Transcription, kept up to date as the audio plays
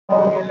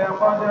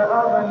لقد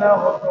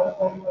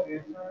أبلغتكم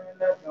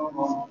رسالة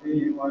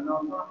ربي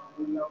ونصحت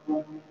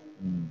لكم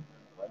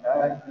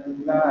ولكن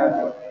لا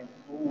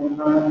تحبون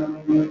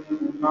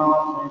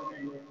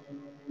الناصحين.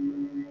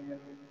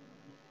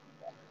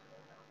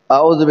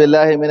 أعوذ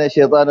بالله من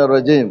الشيطان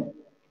الرجيم.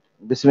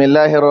 بسم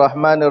الله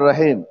الرحمن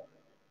الرحيم.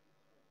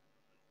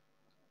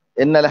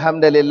 إن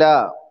الحمد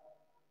لله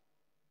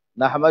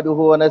نحمده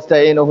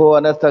ونستعينه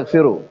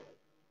ونستغفره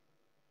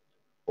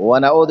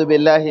ونعوذ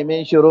بالله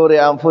من شرور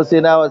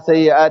أنفسنا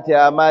وسيئات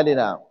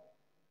أعمالنا.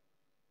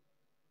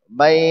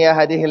 من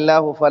يهده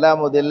الله فلا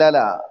مضل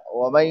له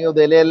ومن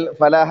يضلل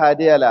فلا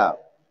هادي له،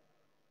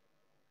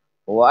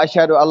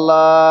 وأشهد أن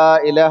لا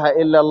إله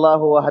إلا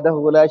الله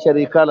وحده لا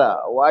شريك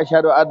له،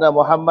 وأشهد أن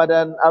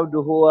محمدا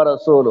عبده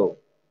ورسوله.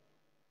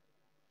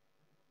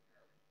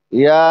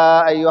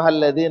 يا أيها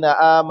الذين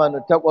آمنوا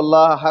اتقوا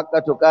الله حق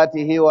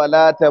تقاته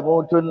ولا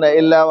تموتن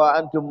إلا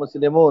وأنتم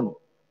مسلمون.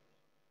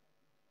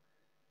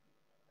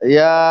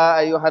 يا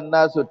أيها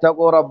الناس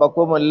اتقوا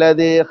ربكم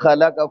الذي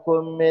خلقكم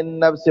من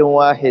نفس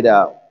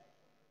واحدة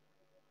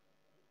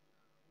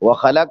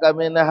وخلق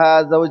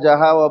منها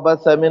زوجها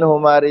وبث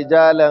منهما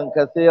رجالا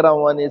كثيرا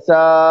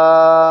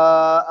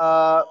ونساء،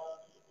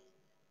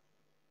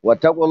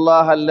 واتقوا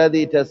الله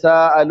الذي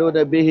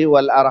تساءلون به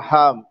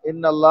والأرحام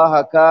إن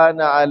الله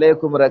كان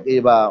عليكم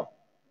رقيبا.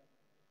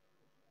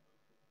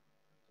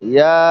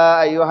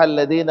 يا أيها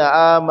الذين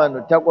آمنوا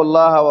اتقوا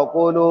الله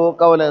وقولوا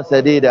قولا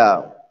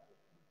سديدا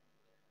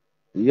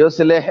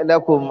يصلح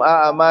لكم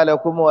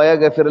أعمالكم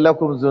ويغفر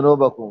لكم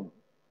ذنوبكم،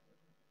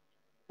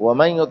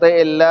 ومن يطع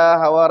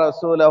الله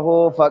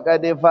ورسوله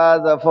فقد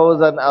فاز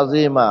فوزا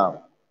عظيما.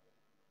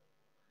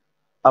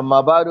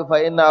 أما بعد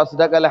فإن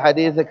أصدق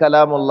الحديث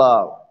كلام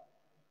الله،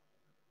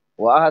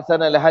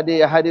 وأحسن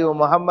الهدي هدي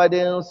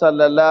محمد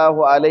صلى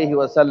الله عليه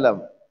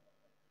وسلم،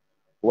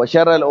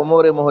 وشر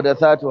الأمور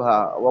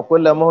محدثاتها،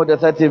 وكل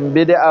محدثة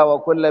بدعة،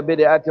 وكل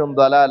بدعة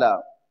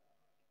ضلالة،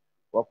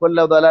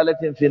 وكل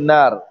ضلالة في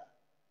النار.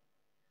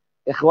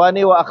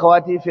 إخواني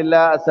وأخواتي في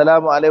الله،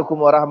 السلام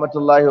عليكم ورحمة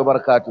الله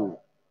وبركاته.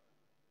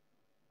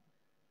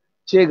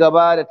 ci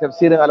gaba da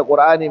tafsirin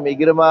alkur'ani mai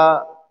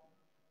girma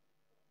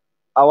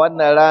a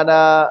wannan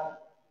rana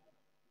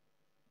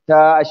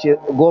ta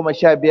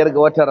 15 ga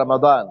watan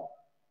Ramadan,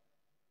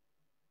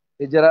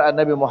 hijirar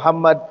annabi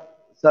Muhammad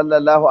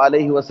sallallahu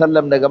alaihi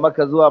wasallam daga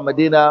Makka zuwa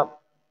Madina.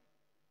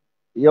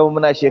 Yau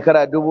muna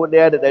shekara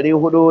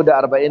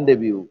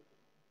 1442.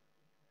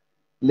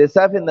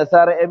 Lissafin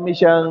nasara 'yan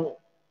mishan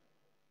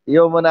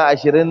yau muna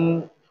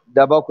 27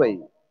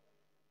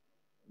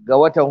 ga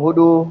watan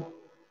hudu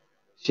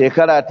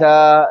shekara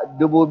ta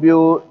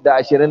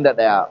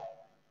 2021.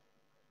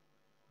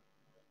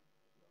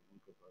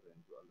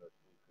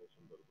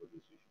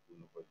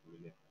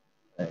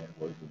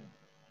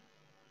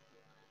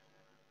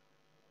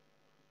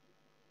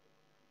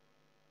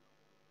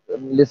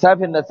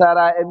 Lissafin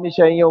nasara 'yan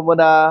mishan yau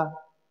muna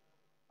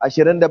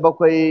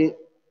 27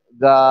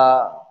 ga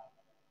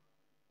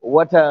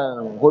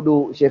watan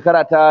hudu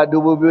shekara ta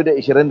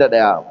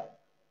 2021.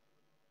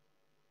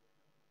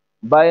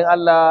 Bayan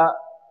Allah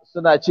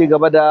suna ci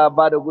gaba da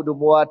ba da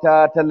gudunmuwa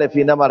ta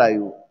tallafi na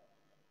marayu.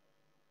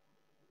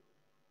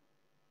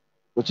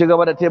 Ku ci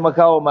gaba da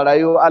taimakawa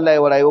marayu, Allah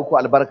ya wa rayuwarku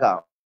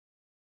albarka.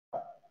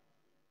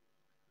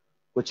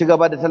 Ku ci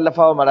gaba da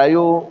tallafawa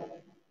marayu,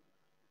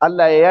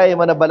 Allah ya yaye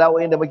mana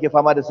bala'o'in da muke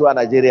fama da su a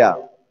Najeriya.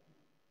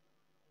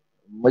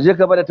 Mu ji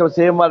gaba da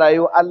tausayin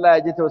marayu, Allah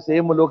ya ji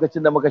tausayin mu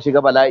lokacin da muka shiga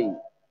bala'i.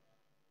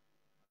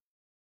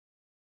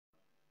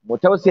 Mu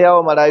tausaya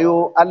wa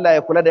marayu, Allah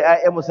ya kula da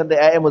 'ya'yanmu sanda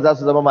 'ya'yanmu za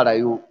su zama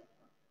marayu.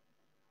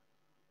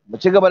 Mu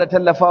ci gaba da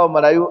tallafawa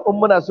marayu in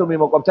muna so mu yi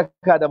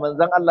makwabtaka da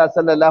manzon Allah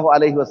sallallahu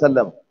alaihi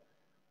wasallam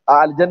a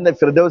aljannar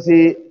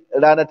firdausi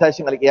ranar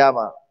tashin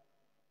alkiyama.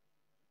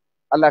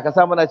 Allah ka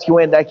sa muna cikin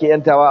wayanda ake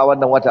yantawa a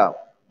wannan wata.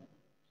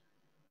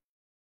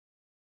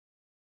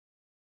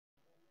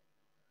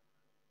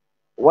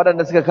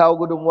 Waɗanda suka kawo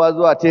gudunmuwa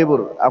zuwa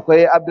tebur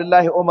akwai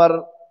Abdullahi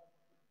Umar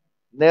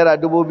naira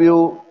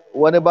 2000,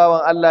 wani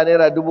bawan Allah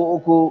naira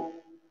 3000,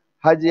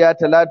 Hajiya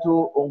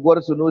Talatu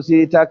unguwar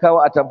Sunusi ta kawo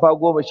atamfa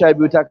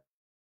 12 ta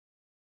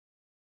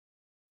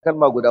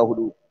kalma guda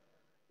 4.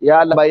 Ya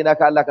Allah bayina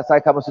ka, Allah ka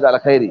saka musu da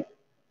alkhairi,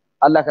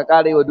 Allah ka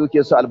ƙara yi wa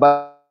dukiyarsu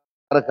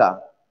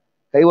albarka,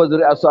 ka yi wa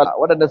zuri'arsu.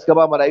 Waɗanda suka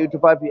ba marayu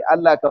tufafi,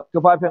 Allah ka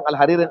tufafin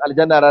alharirin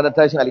aljanna ranar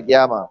tashin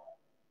alkiyama.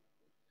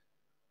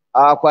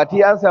 A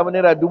akwati an samu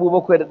naira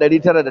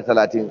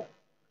 7,930.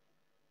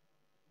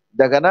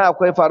 Daga nan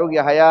akwai Faruk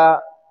Yahaya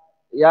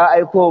ya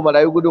aiko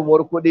marayu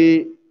gudunmuwar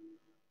kuɗi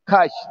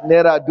cash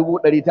naira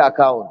 100,000 ta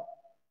account,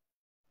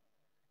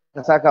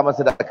 ka saka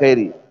masa da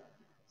alkhairi.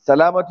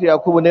 Salamatu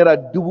Yakubu naira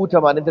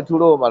 80,000 ta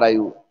turo wa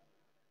marayu.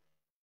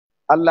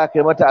 Allah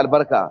kai mata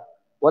albarka.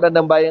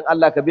 Waɗannan bayin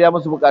Allah ka biya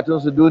musu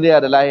bukatunsu duniya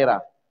da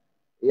lahira.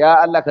 Ya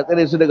Allah ka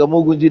tsare su daga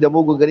mugun ji da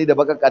mugun gani da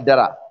baka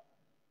kaddara.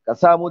 Ka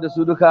samu da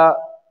su duka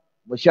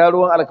mu sha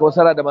ruwan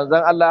alkawsara da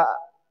manzon Allah,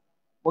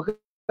 mu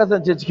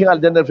kasance cikin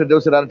aljannar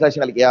firdausi ranar tashin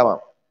alkiyama.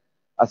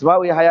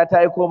 Asma'u Yahaya ta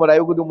aiko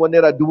marayu gudunmuwar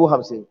naira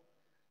 50,000.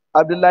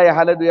 Abdullahi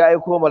Haladu ya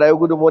aiko marayu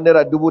gudunmuwar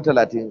naira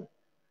 30,000.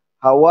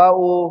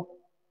 Hawa'u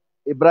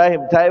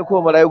Ibrahim ta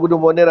aiko marayu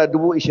gudunmuwar naira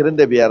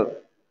 25,000.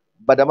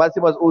 Badamasi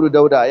Mas'udu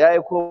Dauda ya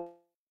aiko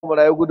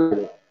marayu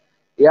gudunmuwar.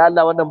 Ya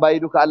Allah, wannan bayi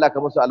duka Allah ka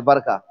musu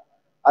albarka.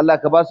 Allah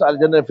ka ba su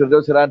aljannar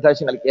firdausi ran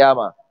tashin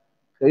alkiyama.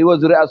 Ka yi wa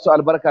zuri'ar su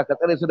albarka, ka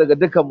tsare su daga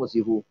dukkan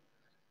musibu.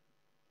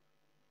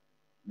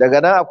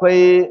 Daga nan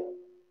akwai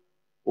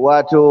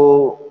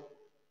wato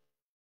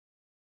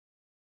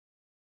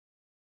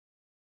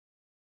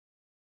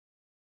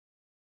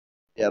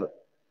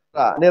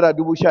naira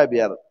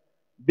 15,000.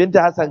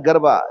 Binta Hassan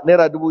Garba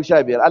naira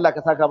 15,000. Allah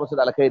ka saka musu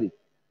da alkhairi.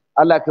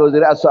 Allah ka yi wa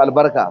zuri'ar su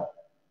albarka.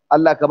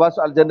 Allah ka ba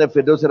su aljannar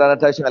firdausi ranar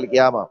tashin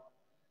alkiyama.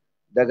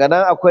 Daga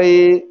nan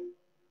akwai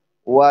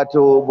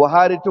wato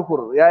Buhari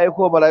Tukur ya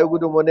aiko marayu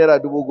gudunmuwar naira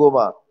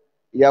 10,000.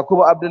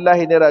 Yakubu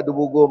Abdullahi naira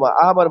 10,000.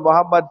 Ahmad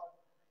Muhammad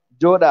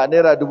Joda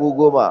naira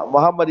 10,000.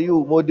 Muhammad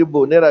Yu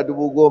Modibbo naira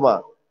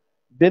 10,000.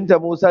 Binta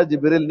Musa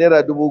Jibril naira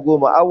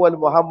 10,000. Awwal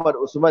Muhammad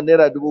Usman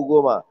naira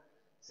 10,000.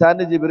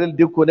 Sani Jibril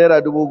Dikko naira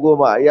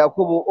 10,000.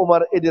 Yakubu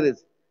Umar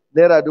Idris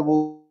naira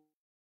 10,000.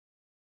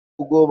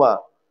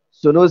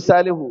 Sunu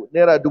Salihu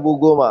naira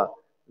 10,000.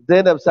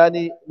 Zainab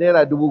Sani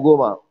naira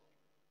 10,000.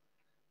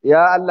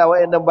 Ya Allah,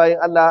 wa'annan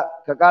bayin Allah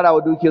ka ƙara wa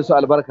dukiyar su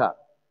albarka,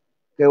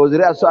 kai wa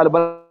zuri'ar su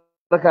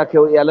albarka, kai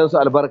wa iyalan su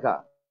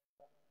albarka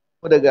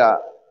daga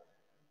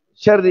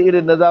sharri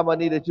irin na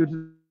zamani da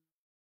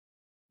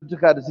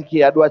cututtuka da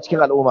suke yaduwa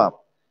cikin al'umma.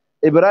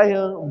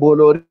 Ibrahim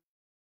Bolori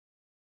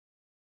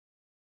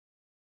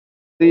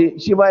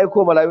shi ma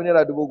aiko malayu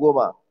naira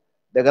 10,000.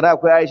 Daga nan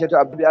akwai Aishatu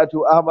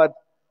Abdulatu Ahmad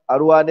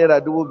Aruwa naira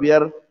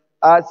 5,000.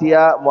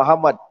 Asiya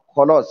Muhammad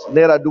Kolos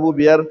naira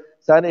 5,000.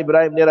 Sani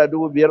Ibrahim naira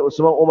 5,000.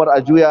 Usman Umar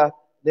Ajuya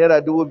naira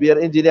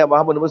 5,000. Injiniya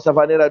Muhammad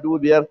Mustafa naira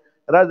 5,000.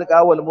 Razik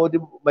Awal Modi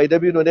Mai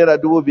Dabino naira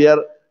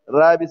 5,000.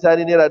 Rabi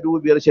Sani naira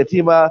 5,000.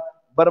 Shatima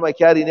Barma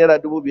Kyari naira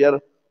 5,000.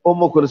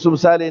 Ummu Kulsum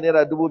Sale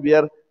naira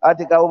 5,000.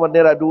 Atika Umar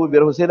naira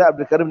 5,000. Husaini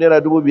Abdulkarim naira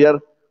 5,000.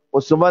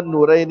 Usman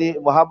Nuraini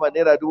Muhammad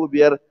naira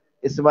 5,000.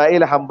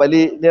 Ismail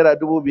Hambali naira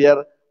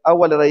 5,000.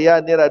 Awal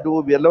Rayyan naira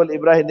 5,000. Lawal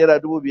Ibrahim naira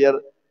 5,000.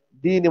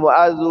 Dini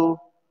Mu'azu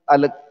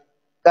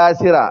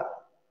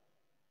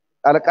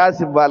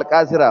Alƙasim ba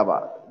Alƙasira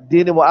ba,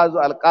 Dini Mu'azu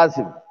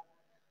Alƙasim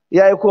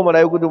ya aiko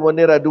marayu gudunmuwar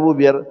naira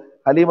 5,000.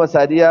 Halima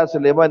Sadiya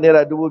Suleiman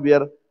naira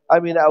 5,000.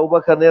 Amina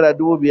Abubakar naira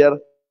 5,000.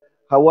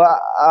 Hawa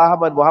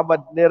Ahmad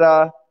Muhammad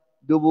naira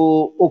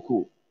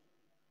 3,000.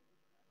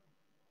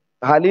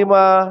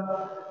 Halima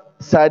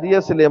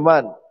Sadiya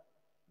Suleiman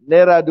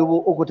naira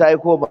 3,000 ta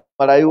aiko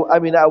marayu.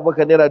 Amina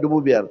Abubakar naira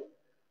 5,000.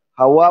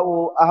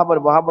 Hawa'u Ahmad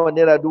Muhammad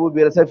naira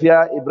 5,000.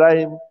 Safiya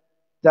Ibrahim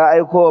ta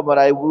aiko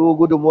marayu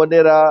gudunmuwar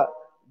naira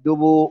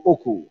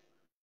 3,000.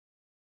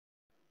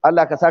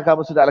 Allah ka saka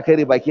musu da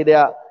alkhairi baki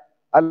daya.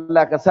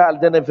 Allah ka sa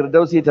aljannar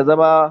firdausi ta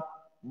zama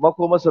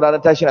makoma su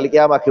ranar tashin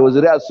alkiyama, kai wa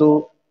zuri'ar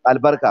su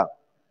albarka.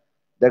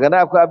 Daga nan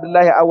akwai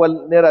Abdullahi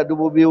Awal naira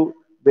 2,000.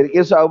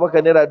 Bilkisu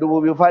Abubakar naira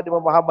 2,000. Fatima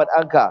Muhammad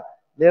Anka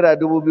naira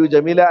 2,000.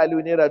 Jamila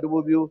Aliyu naira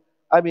 2,000.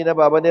 Amina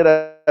Baba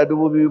naira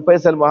 2,000.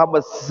 Faisal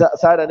Muhammad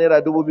Sada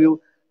naira 2,000.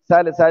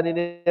 Sale Sani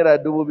naira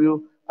 2,000.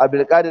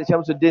 Abdulkadir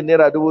Shamsuddin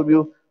naira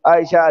 2,000.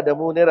 Aisha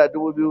Adamu naira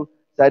 2,000.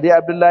 Sadi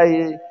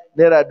Abdullahi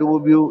naira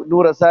 2,000.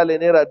 Nura Sale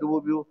naira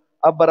 2,000.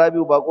 Abba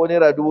Rabiu Bako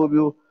naira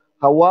 2,000.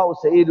 Hawwa'u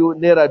Sa'idu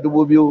naira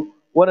 2,000.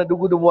 Wannan duk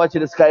gudunmuwa ce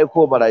da suka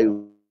aiko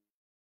marayu.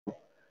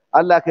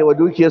 Allah kai wa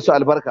dukiyarsu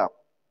albarka.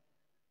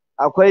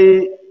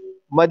 Akwai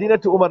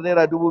Madinatu Umar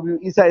naira 2,000.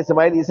 Isa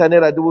Ismail Isa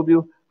naira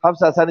 2,000.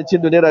 Hafsa Sani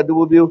Cindo naira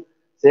 2,000.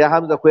 Sai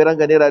Hamza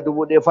Kwairanga naira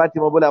 1,000.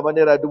 Fatima Bulama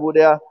naira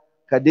 1,000.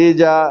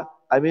 Khadija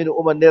Aminu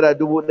Umar naira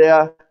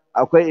 1,000.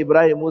 Akwai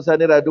Ibrahim Musa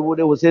naira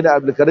 1,000. Husaini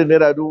Abdulkarim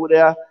naira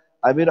 1,000.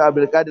 Aminu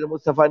Abdulkadir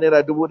Mustafa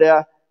naira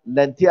 1,000.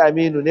 Lanti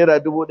Aminu naira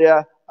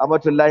 1,000.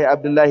 Amatullahi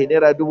Abdullahi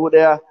naira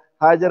 1,000.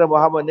 Hajara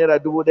Muhammad naira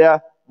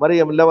 1,000.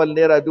 Maryam Lawal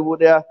naira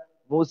 1,000.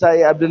 Musa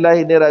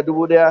Abdullahi naira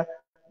 1,000.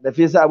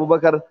 Nafisa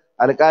Abubakar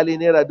Alkali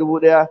naira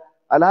 1,000.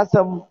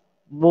 Alhassan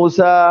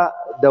Musa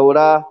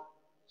Daura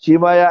shi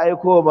ma ya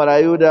aiko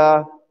marayu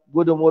da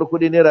gudunmuwar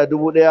kuɗi naira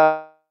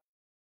 1,000.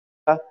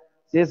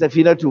 Sai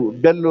Safinatu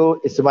Bello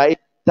Ismail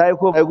ta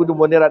aiko mai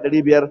gudunmuwar naira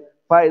 500.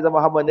 Fa'iza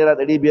Muhammad naira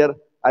 500.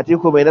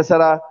 Atiku Mai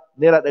Nasara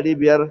naira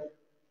 500.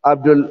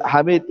 Abdul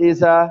Hamid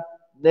Isa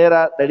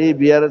naira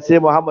 500. Sai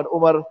Muhammad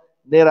Umar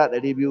naira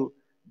 200.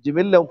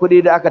 Jimillan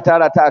kuɗi da aka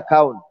tara ta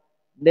account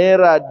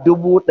naira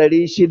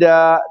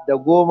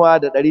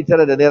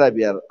 610,900 da naira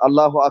 5.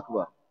 Allahu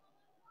Akbar.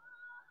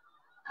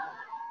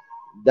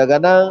 Daga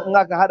nan in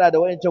aka hada da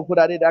wayancan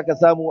kudade da aka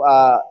samu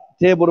a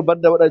tebur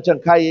banda wadancan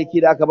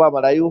kayayyaki da aka ba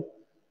marayu,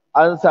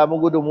 an samu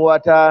gudunmuwa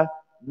ta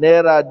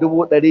naira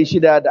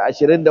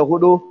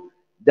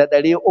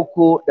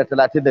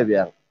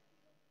 624,335.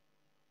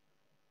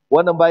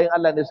 Wannan bayin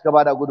Allah ne suka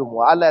bada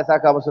gudunmuwa. Allah ya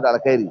saka musu da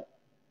alkhairi.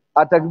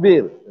 A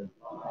takbir.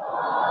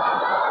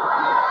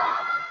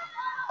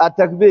 A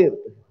takbir.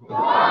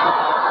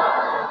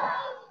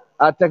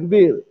 A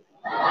takbir.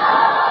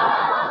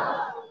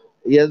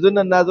 Yanzu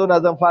nan na zo na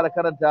zan fara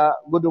karanta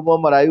gudunmuwar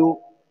marayu.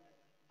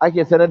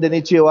 Ake sanar da ni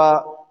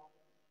cewa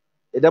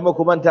idan ba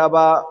ku manta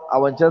ba a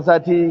wancan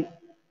sati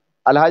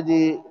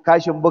Alhaji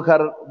Kashin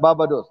Bukar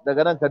Barbados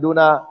daga nan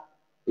Kaduna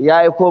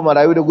ya aiko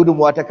marayu da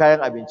gudunmuwa ta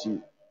kayan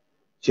abinci,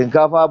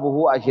 shinkafa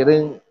buhu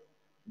 20,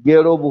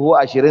 gero buhu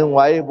 20,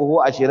 waye buhu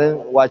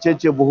 20,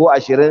 wacece buhu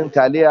 20,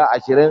 taliya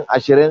 20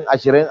 20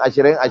 20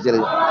 20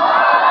 20.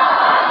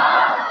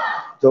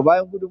 To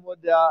bayan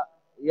gudunmuwar da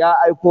ya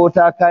aiko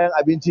ta kayan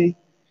abinci,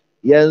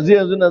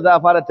 yanzu nan za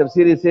a fara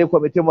tafsiri sai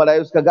kwamitin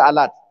marayu suka ga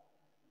alat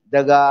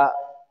daga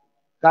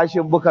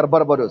Kashin Bukar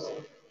Barbados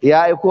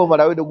ya aiko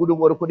marayu da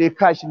gudunmuwar kuɗi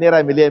kashi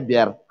naira miliyan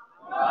 5.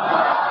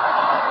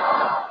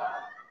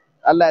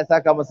 Allah ya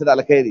saka masa da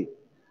alkhairi.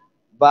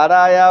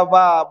 Bara ya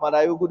ba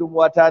marayu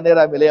gudunmuwa ta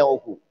naira miliyan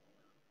 3.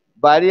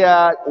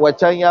 Bariya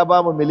waccan ya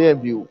ba mu miliyan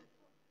 2.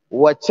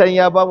 Waccan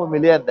ya ba mu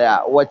miliyan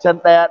 1. Waccan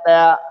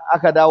ɗaya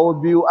aka dawo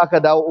 2 aka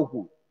dawo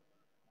 3.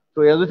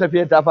 To yanzu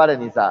tafiyar ta fara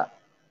nisa.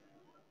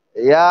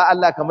 Ya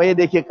Allah, kamar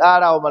yadda yake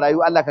ƙara wa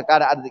marayu, Allah ka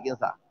ƙara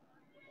arzikinsa.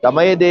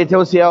 Kamar yadda ya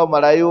tausaya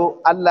wa marayu,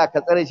 Allah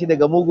ka tsare shi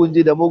daga mugun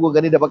ji da mugun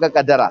gani da baka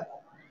kaddara.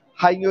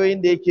 Hanyoyin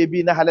da yake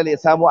bi na halal ya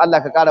samu,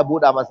 Allah ka ƙara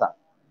buɗa masa.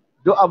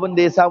 Duk abin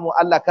da ya samu,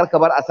 Allah kar ka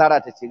bar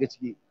asara ta shiga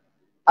ciki.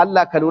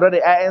 Allah ka lura da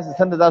ƴaƴansa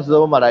sanda za su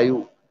zama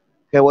marayu.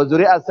 Kai wa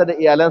zuri'arsa da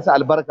iyalansa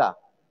albarka.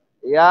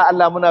 Ya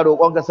Allah, muna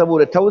roƙonka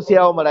saboda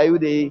tausaya wa marayu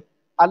da yi,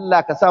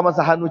 Allah ka sa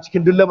masa hannu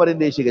cikin duk lamarin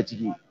da ya shiga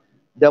ciki.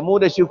 Da mu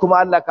da shi kuma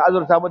Allah ka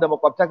azurta mu da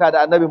makwabtaka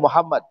da Annabi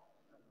Muhammad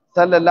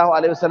sallallahu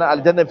alaihi wasallam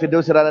aljannan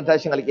firdausi ranar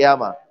tashin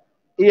alkiyama.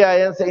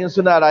 Iyayensa in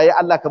suna raye,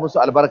 Allah ka musu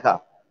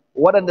albarka.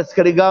 Waɗanda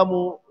suka riga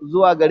mu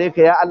zuwa gare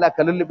ka, ya Allah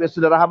ka lullube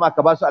su da rahama,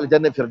 ka ba su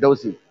aljannan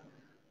firdausi.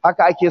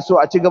 Haka ake so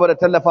a ci gaba da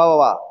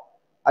tallafawa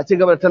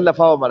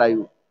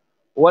marayu.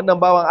 Wannan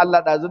bawan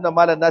Allah ɗazun da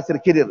Malam Nasir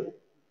Kidir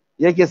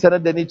yake sanar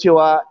da ni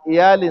cewa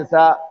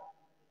iyalinsa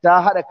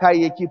ta haɗa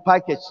kayayyaki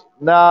package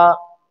na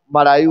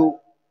marayu,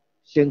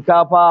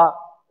 shinkafa,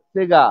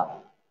 siga,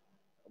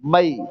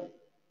 mai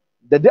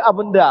da duk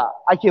abin da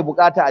ake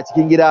bukata a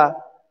cikin gida.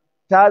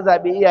 Ta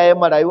zaɓi iyayen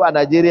marayu a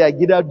Najeriya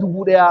gida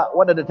 1000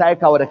 waɗanda ta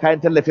aikawa da kayan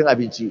tallafin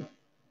abinci.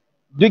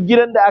 Duk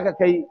gidan da aka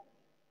kai,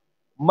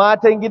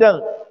 matan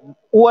gidan,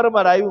 uwar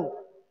marayu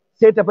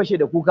sai ta fashe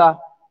da kuka,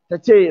 ta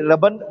ce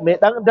raban mai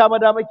ɗan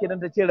dama kenan,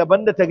 ta ce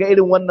raban da ta ga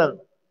irin wannan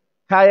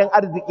kayan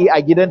arziki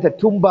a gidanta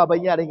tun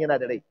baban yaran yana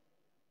da rai.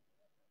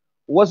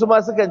 Wasu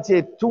ma sukan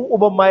ce tun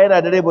uban ma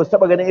yana da rai ba su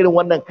taɓa ganin irin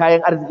wannan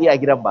kayan arziki a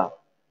gidan ba.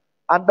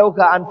 An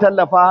ɗauka an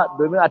tallafa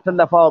domin a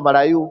tallafa wa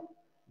marayu,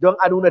 don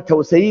a nuna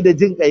tausayi da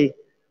jin ƙai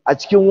a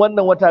cikin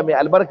wannan wata mai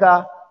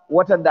albarka,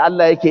 watan da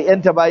Allah yake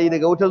yanta bayi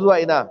daga wuta zuwa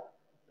ina,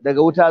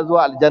 daga wuta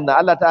zuwa aljanna.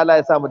 Allah ta'ala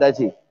ya sa mu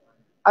dace.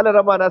 Allah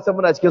rama, na san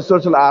muna cikin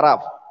suratul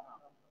Araf.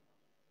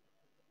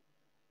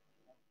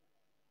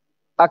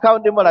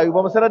 Account din marayu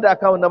ba mu sanar da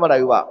account na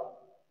marayu ba.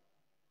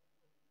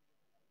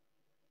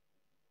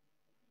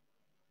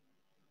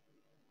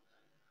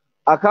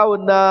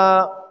 Account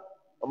na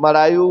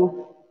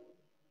marayu,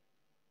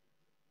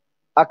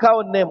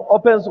 account name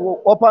Opens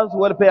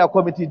Welfare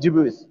Committee,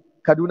 Jibus,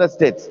 Kaduna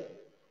State.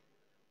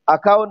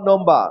 Account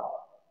number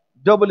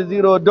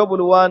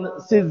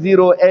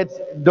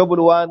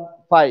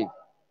 0011608115.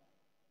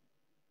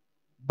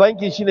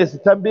 Banki shine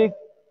Stanbic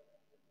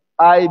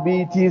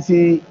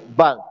IBTC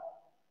Bank.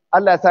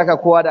 Allah ya saka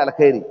kowa da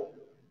alkhairi.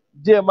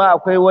 Jiya ma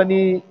akwai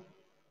wani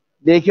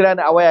da ya kira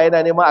ni a waya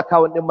yana neman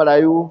account din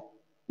marayu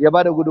ya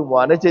bada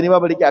gudunmuwa. Nace ni ma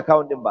ba rike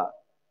account din ba,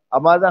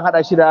 amma zan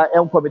hada shi da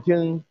ƴan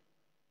kwamitin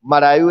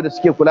marayu da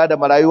suke kula da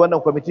marayu,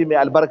 wannan kwamiti mai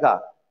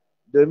albarka,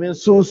 domin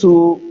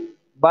su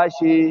ba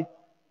shi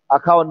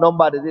account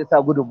number da zai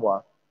sa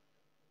gudunmuwa.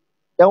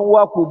 Ƴan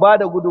uwa, ku ba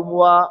da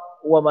gudunmuwa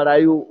wa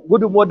marayu.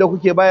 Gudunmuwar da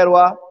kuke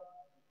bayarwa,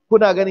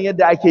 kuna ganin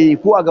yadda ake yi,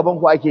 ko a gaban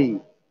ku ake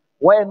yi.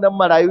 Wayannan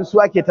marayu su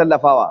ake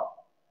tallafawa,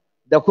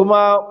 da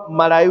kuma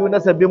marayu na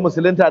sabbin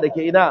musulunta da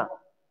ke ina,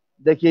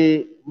 da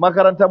ke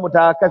makarantar mu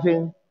ta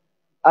kafin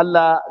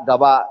Allah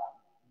gaba,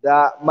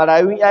 da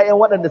marayun ƴaƴan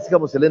waɗanda suka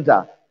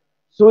musulunta,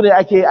 su ne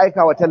ake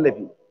aikawa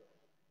tallafi.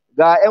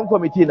 Ga ƴan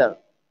kwamiti nan,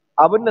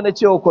 abin da na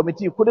cewa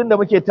kwamiti, kuɗin da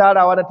muke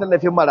tarawa na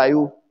tallafin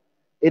marayu,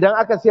 idan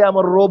aka saya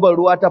min robar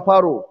ruwa ta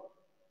Faro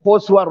ko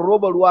Suwan,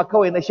 robar ruwa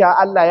kawai na sha,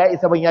 Allah ya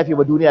isa ban yafi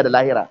ba duniya da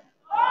lahira.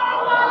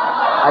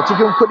 A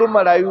cikin kuɗin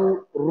marayu,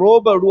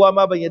 robar ruwa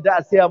ma ban yadda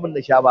a saya min na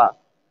sha ba.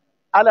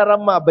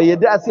 Alaramma bai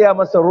yadda a saya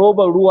masa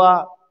robar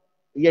ruwa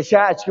ya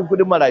sha a cikin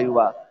kuɗin marayu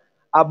ba.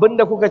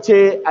 Abinda kuka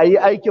ce a yi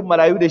aikin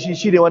marayu da shi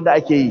shine wanda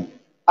ake yi.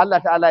 Allah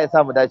ta'ala ya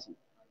samu dace.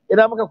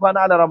 Ina muka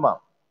kwana alaramma?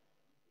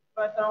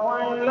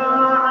 فتولى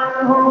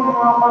عنهم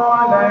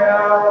وقال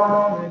يا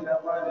قوم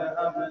لقد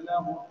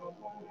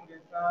أبلغتكم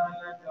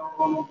رسالة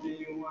ربي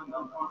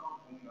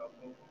ونصحت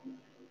لكم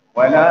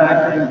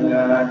ولكن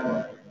لا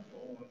تحبون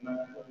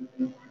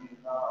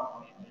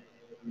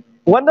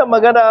Wannan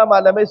magana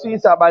malamai sun yi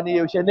sabani,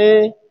 yaushe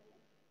ne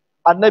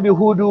Annabi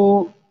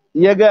Hudu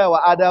ya gaya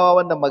wa Adawa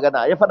wannan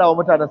magana, ya faɗa wa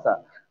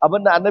mutanensa,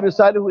 abinda Annabi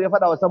Salihu ya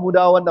faɗa wa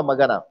Samudawa wannan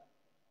magana.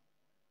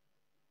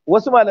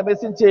 Wasu malamai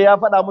sun ce ya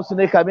faɗa musu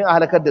ne kamin a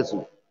halakar da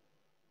su,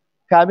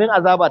 kamin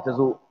azaba ta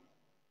zo.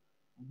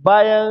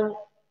 Bayan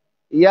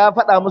ya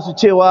faɗa musu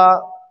cewa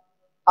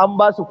an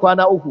ba su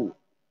kwana uku.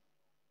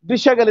 Duk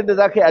shagalin da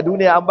za ka yi a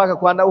duniya an baka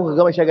kwana uku ka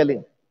gama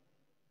shagalin,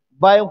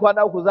 bayan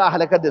kwana uku za a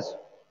halakar da su.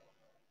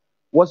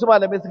 Wasu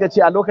malamai suka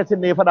ce a lokacin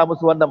ne ya faɗa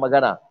musu wannan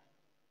magana.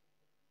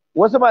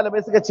 Wasu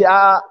malamai suka ce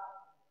a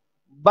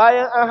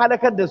bayan an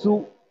halakar da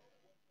su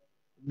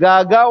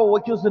ga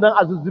gawawwakin su nan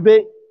a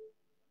zuzzube,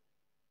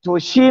 to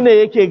shine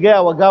yake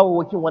gaya wa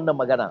gawawwakin wannan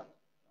magana,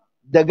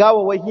 da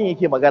gawawwakin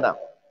yake magana.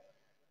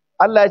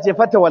 Allah ya ce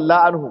fata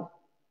walla anhu,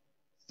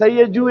 sai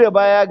ya juya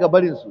baya ga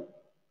barin su.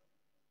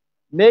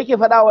 Me yake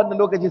faɗa wannan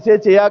lokaci? Sai ya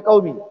ce ya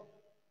qaumi,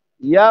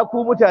 ya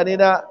ku mutane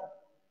na,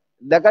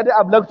 laqad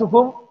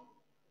ablagtukum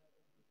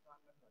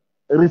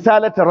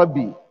risalata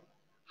rabbi,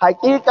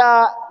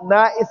 haƙiƙa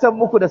na isar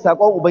muku da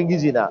saƙon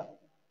ubangiji na.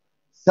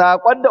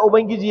 Saƙon da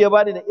ubangiji ya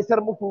bani na isar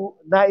muku,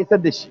 na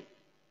isar da shi.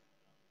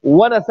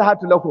 Wa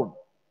nasihatu lakum,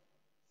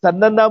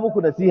 sannan na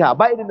muku nasiha,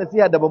 ba irin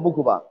nasiha da ban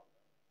muku ba.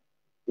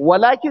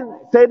 Walakin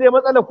sai dai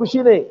matsalar ku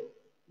shine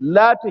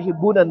la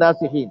tuhibbuna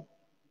nasihin,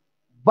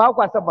 ba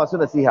kwa san masu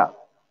nasiha.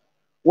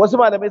 Wasu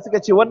malamai suka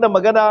ce wannan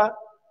magana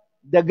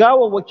da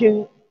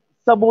gawawwakin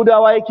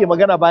samudawa yake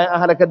magana bayan an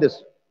halakar da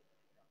su.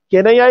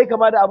 Kenan yayi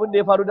kama da abin da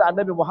ya faru da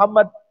Annabi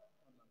Muhammad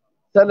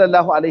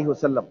sallallahu alaihi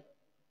wasallam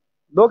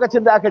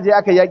lokacin da aka je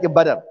aka yakin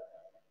Badar.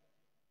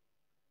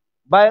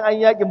 Bayan an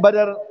yakin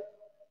Badar,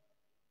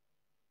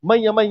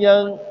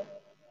 manya-manyan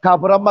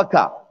kafiran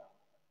Makka,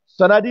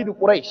 sanadidu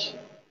Quraysh,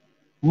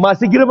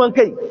 masu girman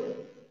kai,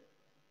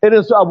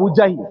 irin su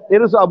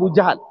Abu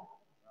Jahal,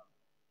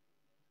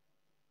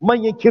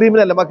 manyan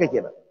criminal da Makka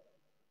kenan,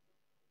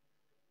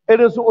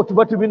 irin su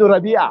Utbatu bin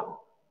Rabi'a,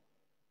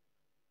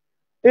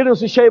 irin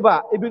su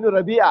Shaiba ibn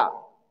Rabi'a,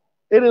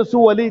 irin su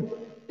Walid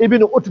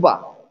ibn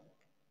Utba,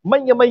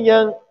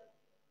 manya-manyan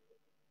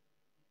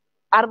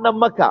arnan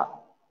Makka,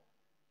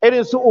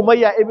 irin su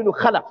Umayya ibn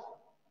Khalaf,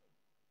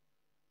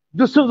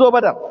 duk sun zo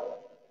Badar.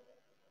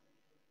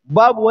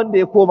 Babu wanda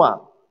ya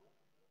koma,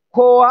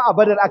 kowa a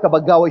Badar aka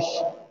baggawar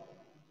shi.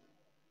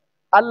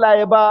 Allah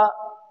ya ba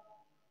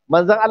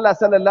manzon Allah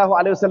sallallahu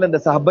alaihi wasallam da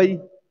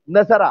sahabbai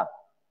nasara,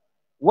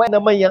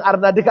 wa'annan manyan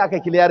arna duka aka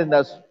kiliyarin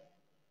nasu.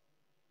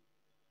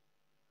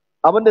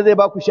 Abin da zai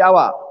ba ku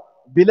sha'awa,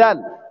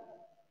 Bilal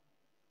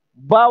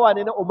bawa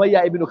ne na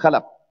Umayya ibn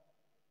Khalaf,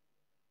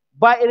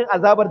 ba irin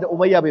azabar da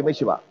Umayya bai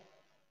mashi ba.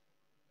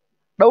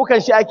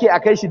 Ɗaukan shi ake a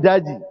kai shi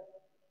daji,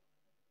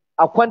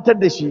 a kwantar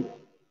da shi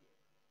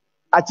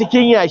a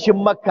cikin yashin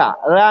Makka,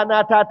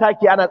 rana ta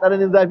take ana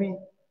tsananin zafi.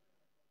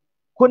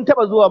 Kun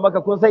taɓa zuwa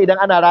Makka kun san idan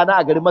ana rana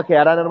a garin Makka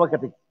ya ranar Makka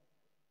take.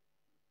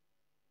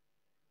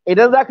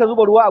 Idan za ka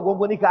zuba ruwa a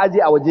gwangwani ka aje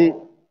a waje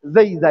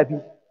zai yi zafi,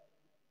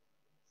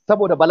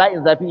 saboda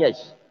bala'in zafin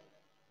yashi.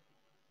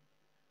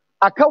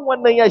 A kan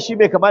wannan yashi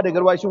mai kama da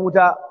garwashin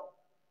wuta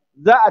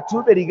za a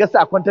tuɓe rigarsa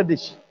a kwantar da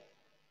shi,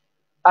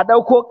 a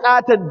ɗauko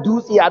ƙaton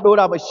dutse a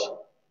ɗora mashi.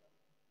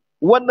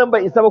 Wannan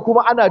bai isa ba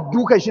kuma ana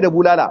dukan shi da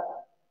bulala,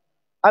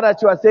 ana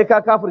cewa sai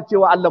ka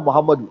kafircewa Allah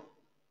Muhammadu.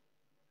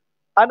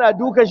 Ana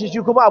dukan shi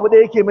kuma abu da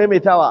yake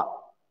maimaitawa,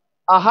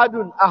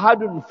 ahadun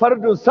ahadun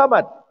fardun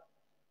samad,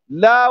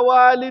 la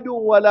walidun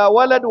wala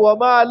walad wa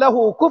ma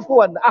lahu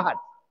kufuwan ahad.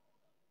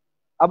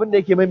 Abin da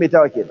yake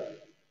maimaitawa kenan,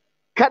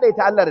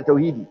 kadaita Allah da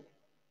tauhidi.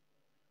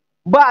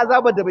 Ba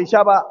azabar da bai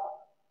sha ba.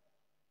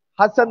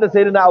 Hassan da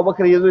sayyidina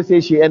Abubakar ya zo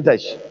sai shi yanta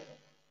shi.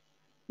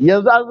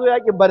 Yanzu an zo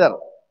yakin Badar,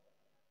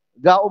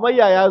 ga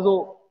Umayya ya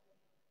zo,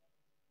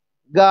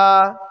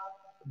 ga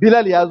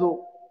Bilal ya zo,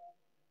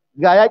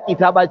 ga yaƙi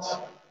ta ɓaci.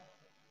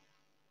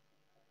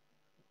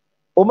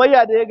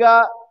 Umayya da ya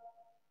ga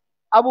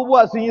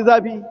abubuwa sun yi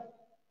zafi,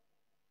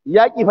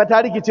 yaƙi fa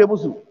ta rikice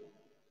musu,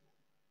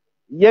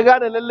 ya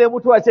gane lallai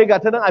mutuwa ce ga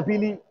ta nan a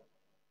fili,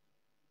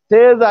 sai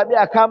ya zaɓi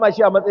a kama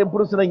shi a matsayin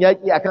fursunan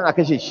yaƙi akan a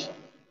kashe shi.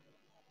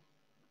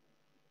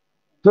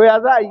 To ya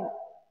za a yi?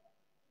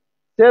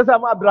 Sai ya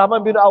samu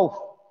Abdurrahman bin Auf.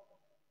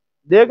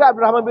 Da ya ga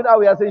Abdurrahman bin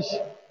Auf ya san shi,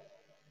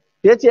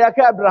 ya ce ya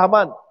kai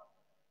Abdurrahman,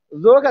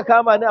 zo ka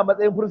kama ni a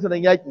matsayin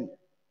fursunan yaƙi,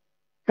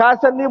 ka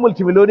san ni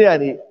multimiloniya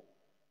ne,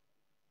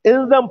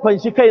 in zan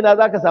fanshi kaina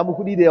za ka samu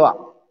kuɗi da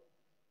yawa.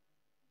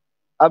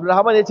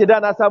 Abdurrahman ya ce da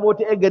na samu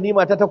wata 'yan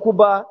ganima ta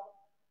takuba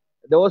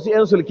da wasu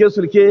 'yan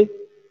sulke-sulke,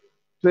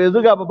 to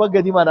yanzu ga babban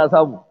ganima na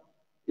samu.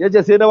 Ya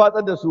ce sai na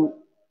watsar da su,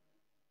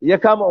 ya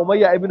kama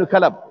Umayya ibn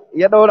Kalab,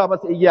 ya ɗaura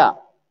masa igiya,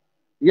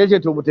 ya ce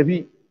to mu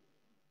tafi.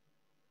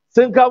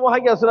 Sun kamo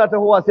hanya suna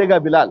tahowa sai ga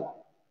Bilal.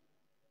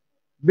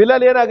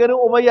 Bilal yana ganin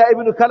Umayya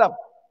ibn Kalab,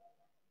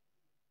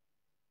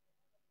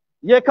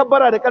 ya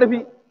kabbara da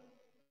ƙarfi,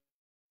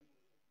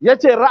 ya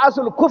ce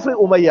ra'asul kufri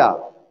Umayya,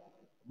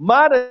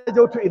 ma na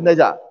jautu in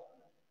naja.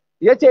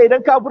 Ya ce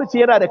idan kafirci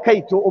yana da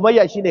kai to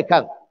Umayya shine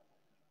kan,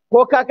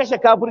 ko ka kashe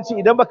kafirci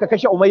idan baka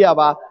kashe Umayya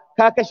ba,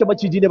 ka kashe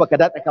maciji ne baka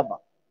datsa kan ba.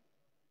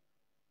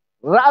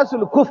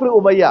 Ra'asul kufri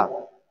Umayya,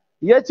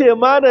 ya ce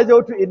ma na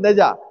jautu in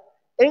naja,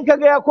 in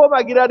kaga ya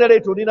koma gida da rai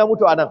to ni na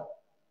mutu a nan,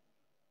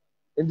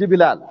 in ji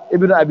Bilal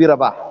ibn Abi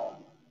Rabah.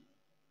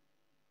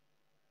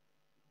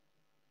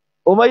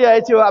 Umayya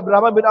ya ce wa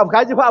Abdurrahman bin Auf,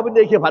 ka ji fa abin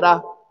da yake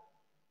faɗa?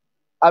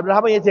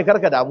 Abdurrahman ya ce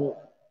karka damu,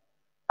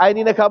 ai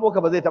ni na kamo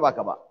ka ba zai taba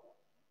ka ba.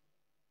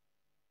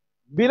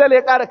 Bilal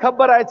ya ƙara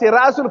kabbara ya ce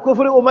ra'asul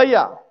kufri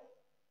umayya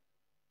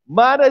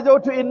ma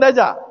najautu in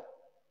naja.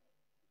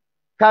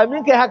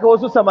 Kamin kai haka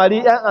wasu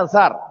samari yan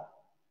ansar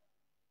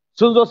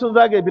sun zo sun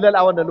zagaye Bilal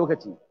a wannan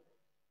lokaci.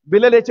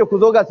 Bilal ya ce ku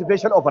zo ga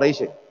special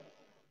operation.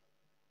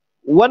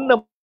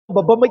 Wannan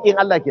babban makin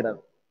Allah kenan.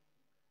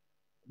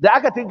 Da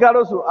aka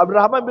tinkaro su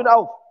Abdurrahman bin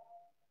Auf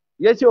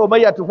ya ce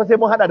umayya to fa sai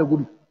mun hada da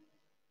gudu.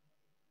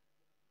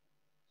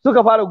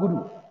 Suka fara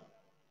gudu.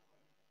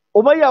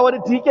 Umayya wani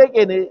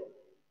tikeke ne,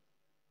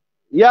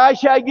 ya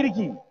sha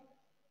girki,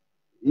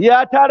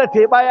 ya tara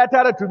teɓa, ya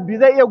tara tumbi,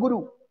 zai iya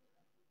gudu.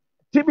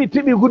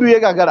 Tibi gudu ya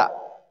gagara.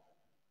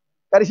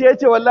 Ƙarshe ya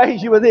ce wallahi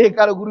shi ba zai iya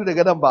ƙara gudu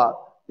daga nan ba,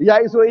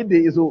 ya iso inda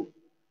ya iso.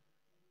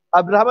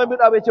 Abdurrahman bin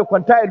Abu ya ce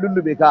kwanta ya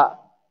lullube ka.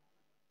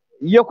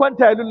 Ya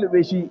kwanta ya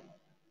lullube shi,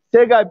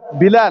 sai ga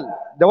Bilal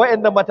da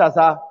wayannan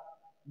matasa.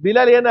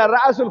 Bilal yana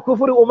ra'asul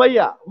kufri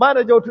umayya ma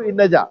najautu in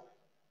naja.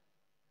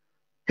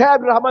 Kai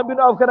Abdurrahman bin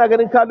Auf kana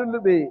ganin ka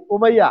lullube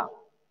umayya,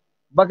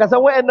 baka san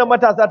wayannan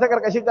matasa ta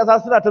karkashin kasa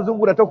suna ta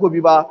zungura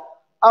takobi ba,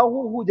 an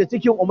huhuje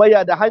cikin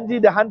umayya da hanji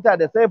da hanta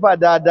da saifa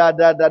da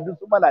duk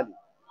su malale.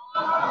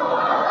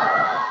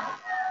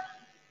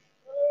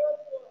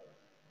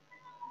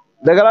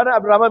 Daga ranar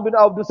Abdurrahman bin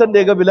Auf duk sanda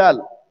ya ga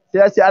Bilal sai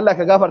ya ce Allah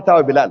ka gafarta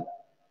wa Bilal,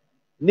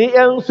 ni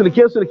yan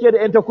sulke da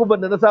yan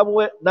takuban da na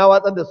samu na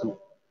watsar da su,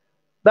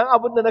 dan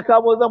abin da na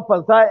kamo zan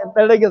fansa in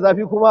dan rage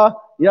zafi kuma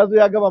ya zo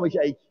ya gama mashi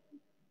aiki.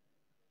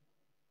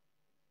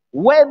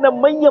 Wayannan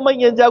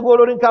manya-manyan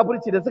jagororin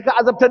kafirci da suka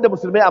azabtar da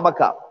musulmai a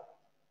Makka,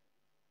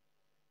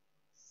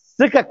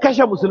 suka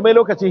kashe musulmai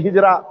lokacin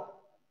hijira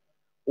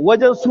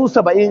wajen su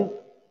 70,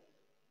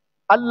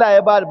 Allah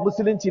ya ba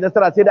musulunci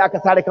nasara sai da aka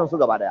sare kansu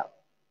gaba daya.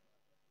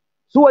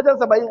 Su wajen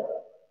 70,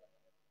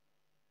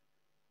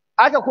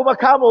 aka kuma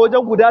kama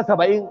wajen guda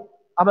 70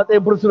 a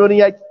matsayin fursunonin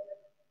yaƙi.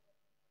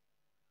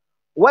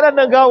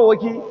 Waɗannan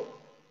gawawwaki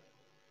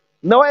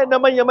na wayannan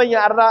manya-manyan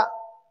arna,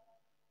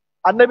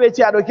 annabi ya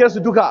ce a ɗauke su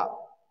duka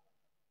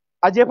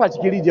a jefa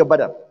cikin rijiyar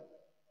Badar.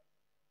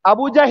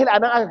 Abu Jahil a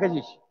nan aka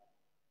kashe shi.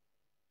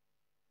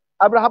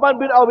 Abdurrahman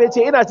bin Auf ya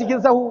ce ina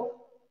cikin sahu,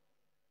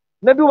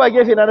 na duba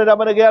gefe na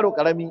dama na ga yaro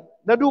karami,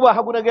 na duba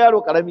hagu na ga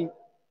yaro karami.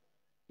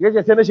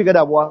 Yace sai na shiga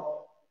damuwa,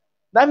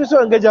 na fi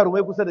so in ga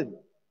jarumai kusa da ni.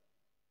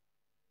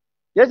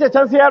 Yace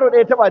can sai yaro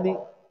ɗaya taɓa ni,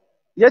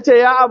 yace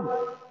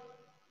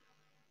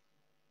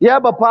ya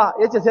baffa,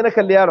 yace sai na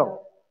kalli yaron.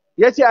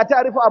 Yace a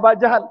ta'rifu Abu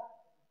Jahal,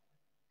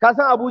 ka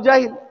san Abu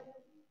Jahil?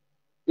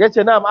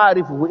 Yace na'am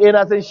a'rifu,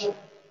 na san shi.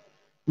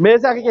 Me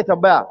yasa kake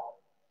tambaya?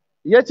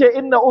 Yace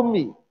inna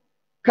ummi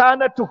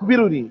kanat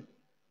tukbiruni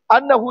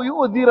annahu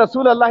yu'dhi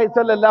rasulullahi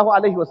sallallahu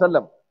alaihi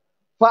wasallam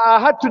fa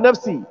ahadtu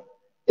nafsi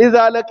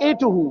idza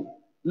laqituhu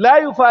la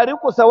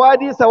yufariqu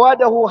sawadi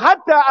sawadahu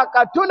hatta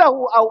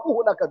aqatulahu aw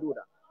uhlaka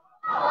duna.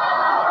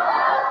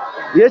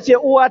 Yace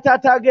uwata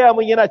ta gaya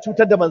min yana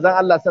cutar da manzon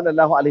Allah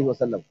sallallahu alaihi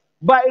wasallam,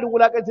 ba irin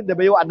wulakancin da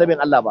bai yi wa annabin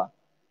Allah ba.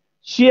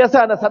 Shi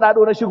yasa na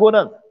sadado na shigo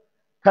nan,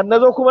 kan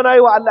nazo kuma nayi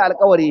wa Allah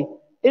alƙawari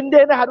in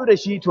dai na haɗu da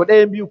shi to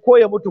ɗayan biyu, ko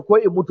ya mutu ko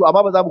in mutu,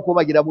 amma ba za mu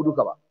koma gida mu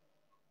duka ba.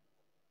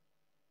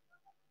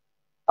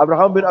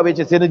 Abraham bin Abi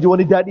ce sai na ji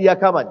wani daɗi ya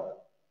kama ni.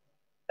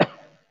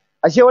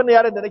 Ashe wannan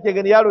yaron da nake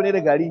gani yaro ne da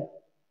gari,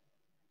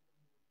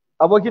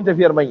 abokin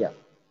tafiyar manya.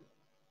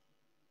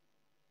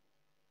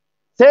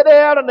 Sai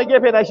ɗaya yaron na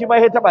gefe na shi ma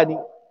ya taɓa ni.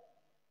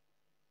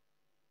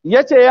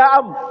 Ya ce ya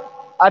am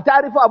a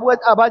tarifu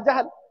Abu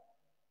Jahal.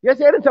 Ya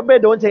ce irin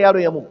tambayar da wancan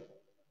yaron ya mun.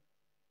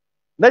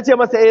 Na ce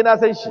masa na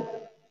san shi.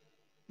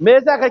 Me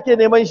yasa kake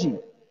neman shi?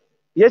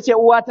 Ya ce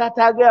uwata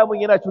ta gaya mun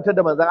yana cutar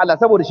da manzon Allah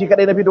saboda shi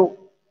kadai na fito.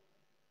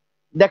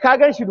 Da ka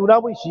gan shi nuna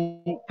mun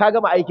shi, ka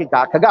gama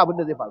aikinka, ka ga abin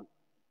da zai faru.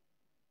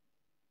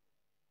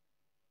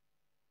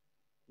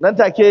 Nan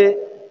take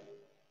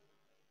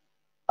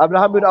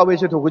Abraham bin Abu ya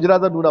ce to ku jira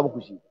zan nuna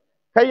muku shi.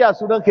 Kai ya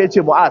sunanka? Ya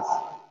ce Mu'az.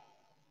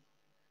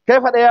 Kai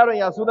faɗa yaron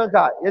ya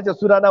sunanka? Ya ce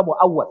sunana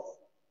Mu'awwas.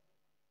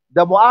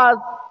 Da Mu'az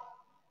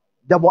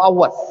da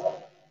Mu'awwas.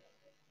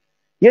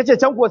 Ya ce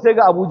can ko sai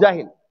ga Abu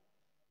Jahil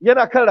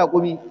yana kan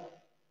raƙumi,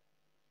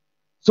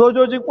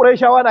 sojojin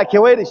Qurayshawa na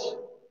kewaye da shi.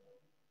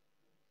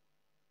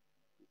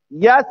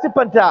 Ya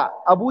sifanta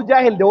Abu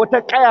Jahil da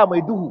wata ƙaya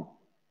mai duhu,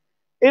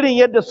 irin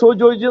yadda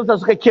sojojinsa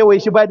suka kewaye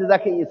shi ba da za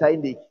ka iya isa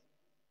inda yake.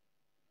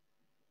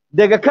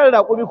 Daga kan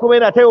raƙumi kuma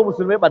yana taiwa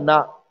musulmai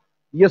ɓanna,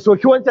 ya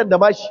soki wancan da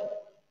mashi,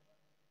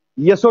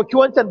 ya soki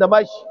wancan da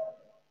mashi,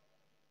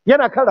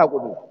 yana kan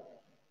raƙumi.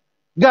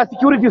 Ga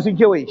security sun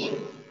kewaye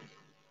shi.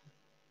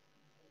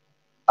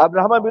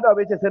 Abdurrahman bin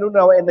Abi ce sai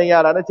nuna wa'annan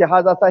yara, na ce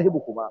haza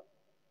sahibu kuma,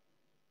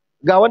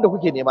 ga wanda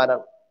kuke nema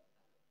nan.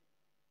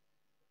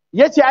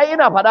 Ya ce ai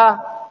ina faɗa,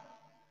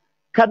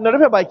 kan na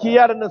rufe baki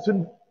yaran nan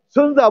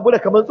sun zabu da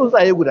kamar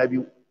tsuntsaye guda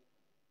biyu.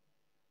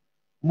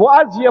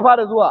 Mu'az ya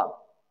fara zuwa,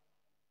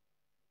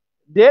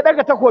 da ya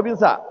daga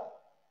takobinsa,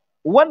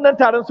 wannan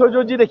taron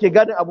sojoji da ke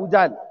gadin Abu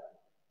Jahl,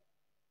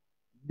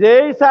 da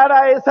ya yi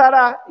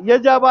sara ya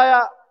ja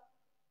baya,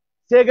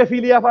 sai ga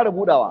fili ya fara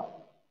budawa.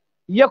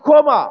 Ya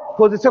koma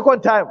for the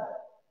second time,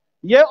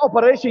 ya yi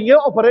operation,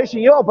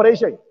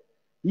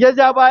 ya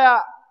ja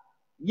baya,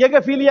 ya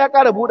ga fili ya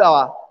ƙara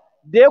buɗawa,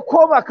 da ya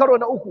koma karo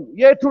na uku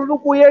ya yi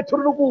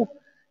turnuku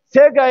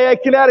sai ga ya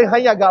kilarin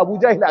hanya ga Abu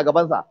Jahil a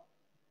gabansa.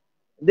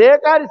 Da ya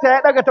ƙarisa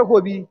ya ɗaga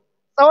takobi,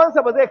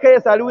 tsawonsa ba zai kai ya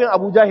sari wuyan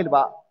Abu Jahil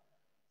ba,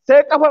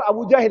 sai kafar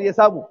Abu Jahil ya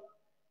samu,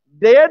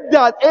 da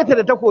yadda tseta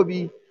da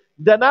takobi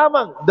da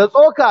naman da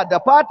tsoka da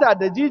fata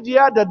da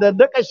jijiya da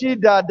dandakashi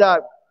da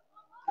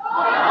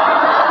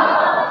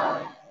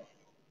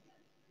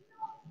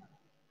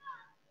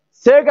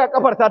sai ga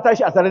kafar ta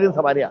tashi a sararin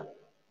samaniya.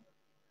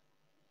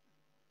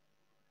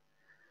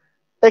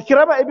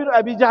 Ikrama ibn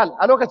Abi Jahal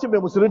a lokacin bai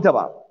musulunta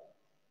ba,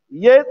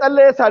 yayi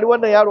tsalle ya sari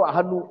wannan yaro a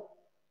hannu,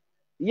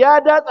 ya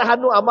datsa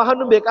hannu amma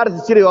hannun bai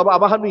karasa cirewa ba,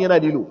 amma hannun yana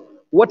lilo,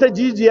 wata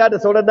jijiya da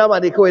sauran nama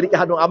ne kawai rike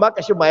hannun, amma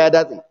kashin ma ya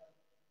datse.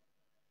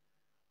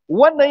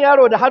 Wannan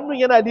yaro da hannun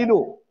yana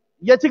lilo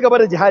ya ci gaba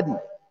da jihadi.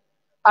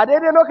 A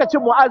daidai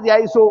lokacin Mu'az ya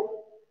iso,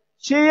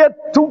 shi ya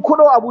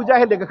tunkuɗo Abu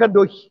Jahil daga kan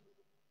doki,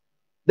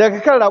 daga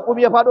kan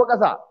raƙumi ya faɗo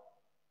ƙasa.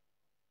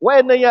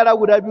 Wayannan yara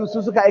guda biyu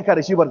su suka aika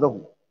da shi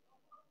barzahu.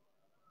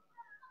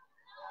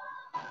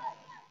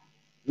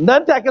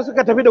 Nan take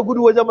suka tafi da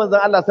gudu wajen manzon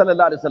Allah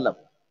sallallahu alaihi wasallam.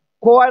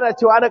 Kowa yana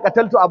cewa ana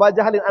qataltu Abu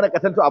Jahalin, ana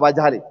qataltu Abu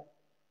Jahalin.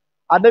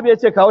 Annabi ya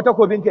ce kawo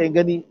takobinka in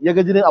gani, ya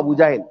ga jinin Abu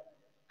Jahil.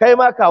 Kai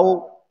ma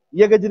kawo,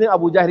 ya ga jinin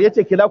Abu Jahil, ya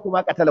ce kila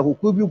kuma qatalahu,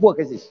 ku biyu ko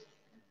kashe shi.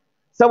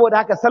 Saboda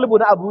haka salbu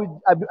na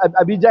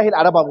Abu Jahil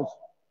a raba musu.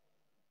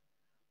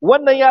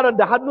 Wannan yaron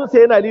da hannunsa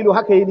yana lilo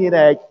haka yi ne yana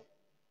yaki.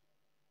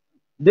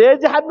 Da ya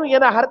ji hannun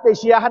yana harɗe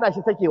shi ya hana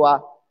shi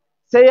sakewa,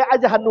 sai ya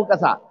aje hannun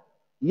ƙasa,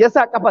 ya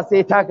sa ƙafa sai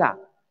ya taka,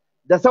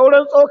 da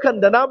sauran tsokan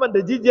da naman da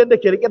jijiyan da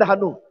ke riƙe da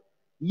hannun,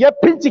 ya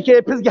fincike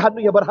ya fisge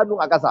hannun ya bar hannun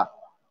a ƙasa.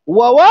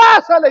 Wa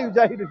wasala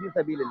yujahidu fi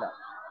sabilillah.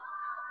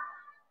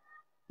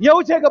 Ya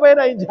wuce gaba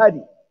yana yin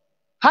jihadi.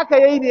 Haka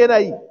yayi ne yana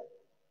yi.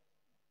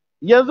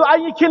 Yanzu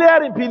an yi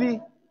kiliyarin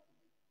fili.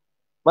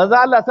 Manzo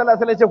Allah sallallahu alaihi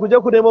wasallam ya ce ku je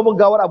ku nemo mun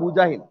gawar Abu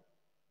Jahil.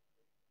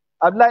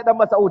 Abdullahi dan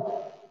Mas'ud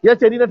ya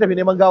ce ni na tafi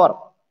neman gawar.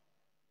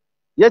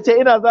 Ya ce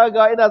ina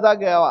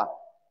zagayawa.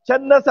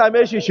 Can na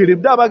same shi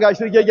shirib, dama ga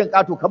shirgegen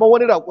ƙato kamar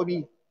wani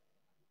raƙumi.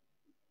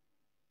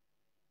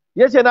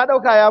 Ya ce na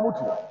ɗauka ya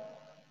mutu.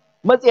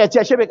 Matsiyaci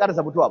ashe bai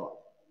ƙarasa mutuwa ba.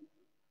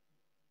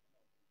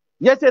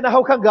 Ya ce na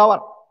hau kan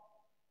gawar.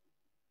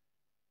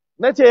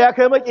 Na ce ya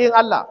kai maƙiyin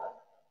Allah.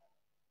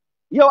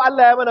 Yau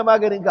Allah ya mana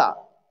maganinka.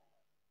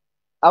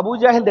 Abu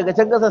Jahil daga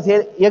can ƙasa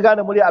sai ya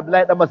gane murya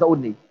Abdullahi dan Mas'ud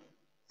ne.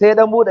 Sai ya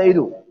dan buɗe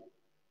ido.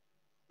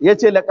 Ya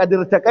ce laqad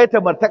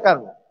taqaita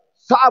martakan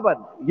sa'aban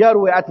ya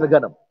ruwayatul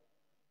ganam.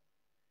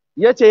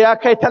 Ya ce ya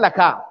kai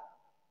talaka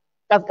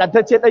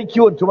kaskantacce dan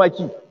kiwon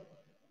tumaki.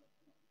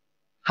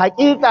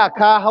 Haƙiƙa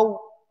ka hau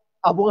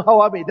abun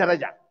hawa mai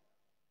daraja.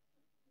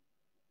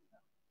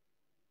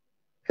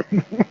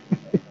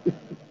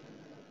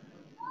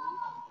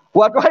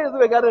 Wato har yanzu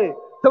bai gane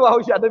ta ba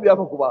haushi annabi ya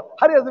faku ba,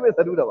 har yanzu bai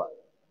sadu da ba.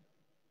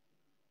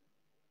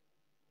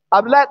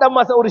 Abdullahi dan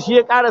Mas'ud shi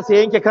ya karasa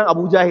yanke kan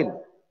Abu Jahil,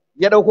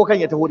 ya dauko kan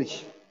ya taho da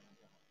shi.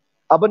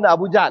 Abin da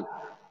Abu Jahal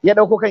ya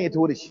dauko kan ya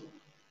taho da shi.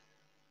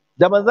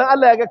 Da manzon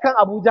Allah ya ga kan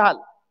Abu Jahal,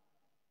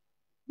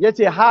 ya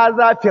ce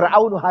haza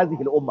fir'aunu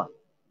hazihi al-umma.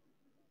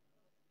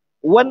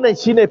 Wannan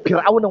shine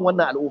fir'aunan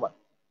wannan al'umma.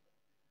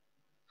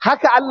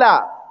 Haka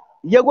Allah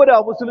ya gwada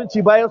wa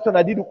musulunci bayan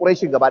sanadidu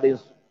Quraish gaba ɗayan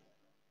su.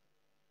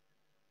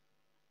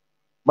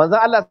 Manzon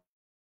Allah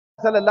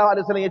sallallahu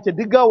alaihi wasallam yace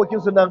duk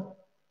gawakin su nan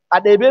a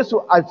ɗebe su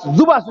a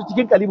zuba su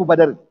cikin kalibu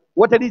Badar,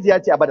 wata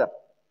rijiya ce a Badar.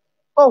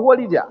 Tsohuwar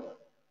rijiya.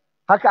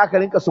 Haka aka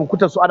rinka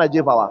sunkutar su ana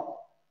jefawa.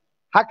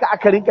 Haka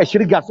aka rinka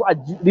shirga su a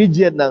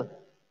rijiyar nan.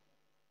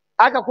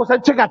 Aka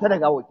kusan cika ta da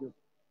gawakin su.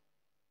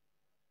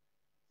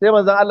 Sai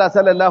manzon Allah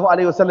sallallahu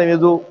alaihi wasallam ya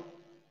zo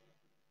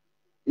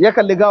ya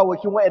kalli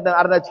gawakin wa'annan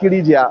arna cikin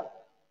rijiya.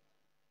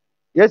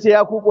 Ya ce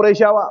ya ku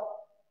Qurayshawa,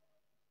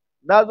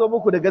 na zo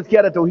muku da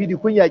gaskiya da tauhidi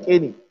kun yaƙe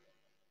ni,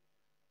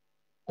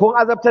 kun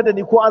azabtar da ni,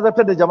 kun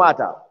azabtar da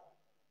jama'ata,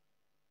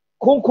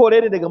 kun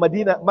kore ni daga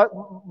Madina,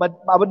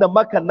 abin da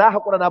Makka, na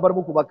haƙura na bar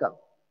muku Makka,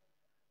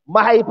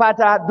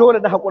 mahaifata dole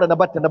na haƙura na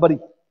batta na bari,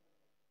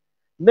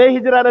 na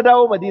hijira na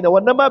dawo Madina,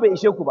 wannan ma bai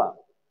ishe ku ba,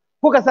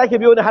 kuka sake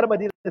biyo ni har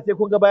Madina sai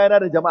kun ga bayana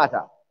da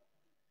jama'ata.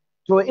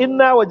 To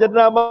inna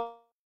wajadna ma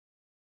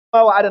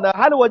wa'adana,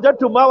 hal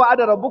wajadtum ma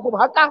wa'ada rabbukum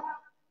haqqan?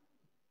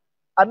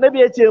 Annabi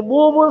ya ce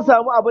mu mun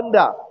samu abin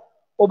da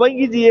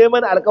Ubangiji ya yi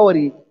mana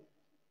alkawari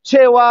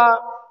cewa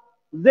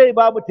zai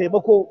ba mu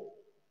taimako,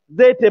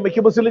 zai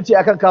taimaki musulunci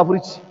akan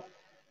kafirci.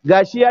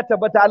 Gashi ya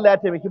tabbata Allah ya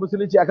taimaki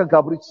musulunci akan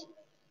kafirci.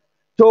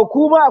 To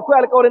kuma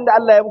akwai alkawarin da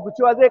Allah ya muku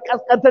cewa zai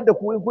kaskantar da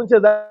ku in kun ce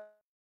za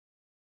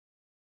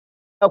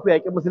ku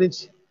yaƙi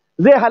musulunci,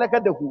 zai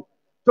halakar da ku.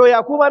 To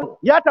ya kuma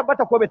ya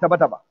tabbata ko bai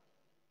tabbata ba?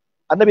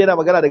 Annabi yana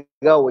magana da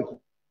gawawwaki.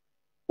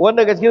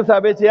 Wanda daga cikin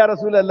sahabbai ce ya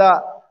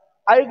Rasulullah,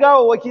 ai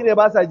gawawwaki ne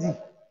ba sa ji.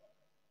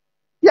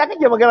 Ya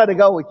kake magana da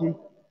gawawwaki?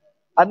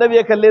 Annabi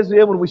ya kalle su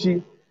ya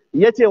murmushi,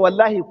 ya ce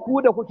wallahi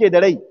ku da kuke da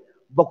rai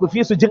ba ku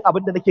fi su jin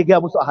abin da nake gaya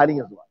musu a halin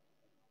yanzu ba.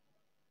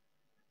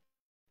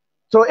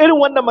 To irin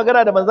wannan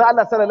magana da manzon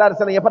Allah sallallahu alaihi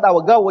wasallam ya faɗa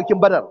wa gawawwakin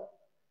Badar,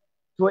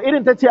 to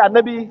irin ta ce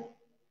Annabi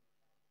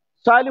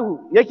Salihu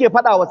yake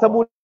faɗa wa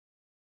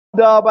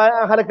Samudawa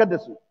bayan an halakar da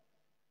su.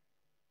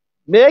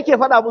 Me yake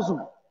faɗa musu?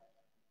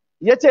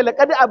 Yace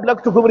laqad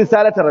ablagtukum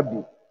risalata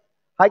rabbi.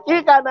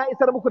 Haƙiƙa na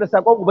isar muku da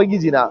sakon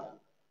ubangiji na.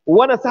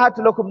 Wa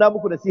nasihatu lakum, na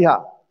muku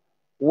nasiha.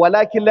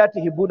 Walakin la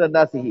tuhibbuna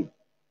nasihin.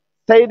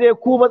 Sai dai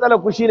ku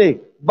matsalar ku shine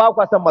ba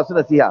kwa san masu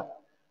nasiha.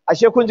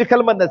 Ashe kun ji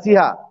kalmar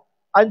nasiha,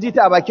 an ji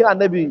ta a bakin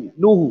Annabi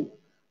Nuhu,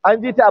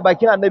 an ji ta a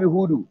bakin Annabi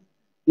Hudu.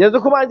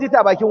 Yanzu kuma an ji ta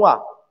a bakin wa?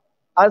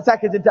 An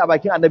sake jin ta a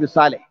bakin Annabi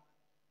Saleh.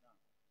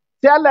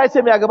 Sai Allah ya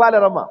ce mai a gaba da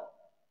rama.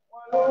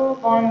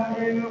 ولوطا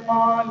إذ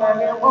قال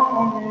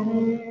لقومه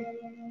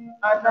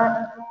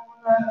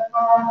أتأتون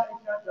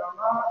الفاحشة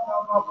ما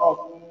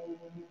سبقكم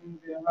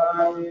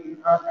بها من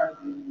أحد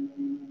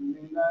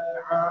من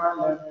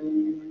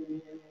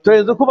العالمين. To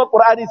yanzu kuma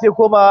Qur'ani sai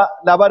koma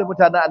labarin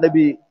mutanen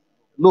Annabi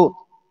Lut.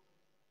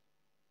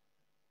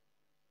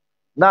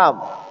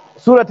 Na'am,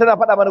 sura tana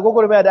faɗa mana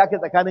gwagwarmaya da aka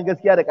yi tsakanin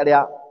gaskiya da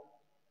ƙarya.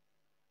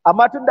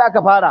 Amma tun da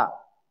aka fara,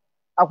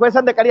 akwai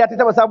sanda ƙarya ta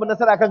taɓa samun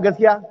nasara kan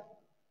gaskiya?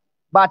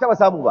 Ba a taɓa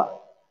samu ba.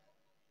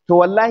 To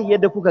wallahi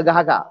yadda kuka ga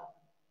haka,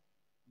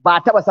 ba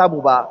a taɓa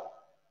samu ba,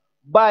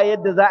 ba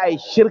yadda za a yi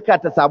shirka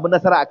ta samu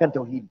nasara akan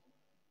tauhidi.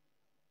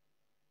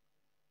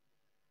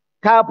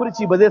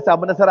 Kafirci ba zai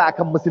samu nasara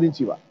akan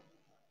musulunci ba.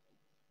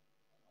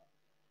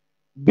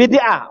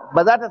 Bid'a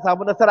ba za ta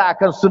samu nasara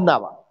akan sunna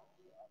ba.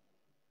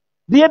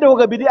 Duk yadda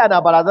kuka bid'a na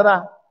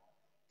barazana,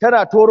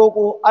 tana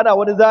toroko, ana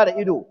wani zara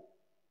ido.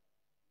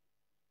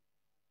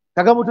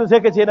 Kaga mutum sai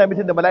ka ce yana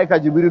mitin da mala'ika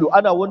Jibrilu,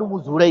 ana wani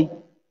muzurai.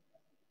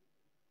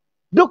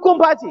 Duk kun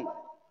face,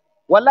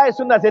 wallahi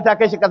sunna sai ta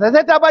kai shi kasa,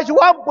 sai ta ba shi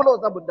 1 fulo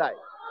saboda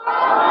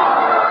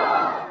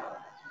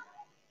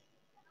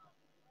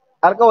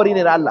alƙawari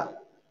ne na Allah.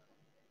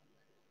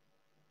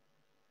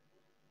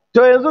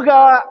 To yanzu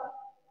ga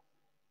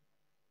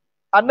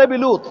Annabi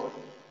Lut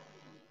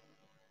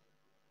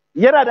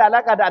yana da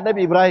alaka da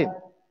Annabi Ibrahim,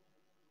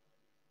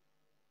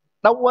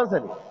 ɗan uwansa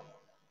ne.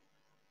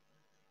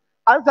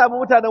 An samu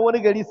mutanen wani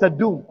gari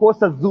Saddum ko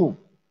Sazzum,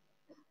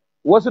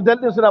 wasu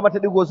daldin suna mata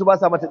digo, su ba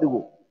sa mata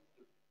digo.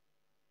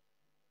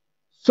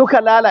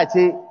 Suka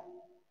lalace,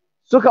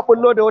 suka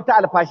bullo da wata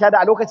alfasha da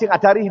a lokacin a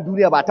tarihin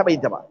duniya ba a taɓa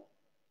yin ta ba.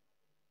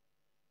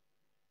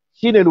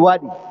 Shine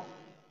luwaɗi.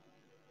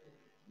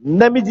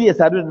 Namiji ya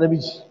sadu da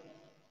namiji.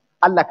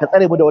 Allah ka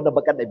tsare mu da wannan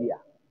bakan ɗabi'a.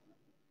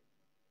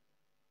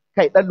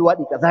 Kai ɗan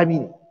luwaɗi ƙazami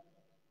ne.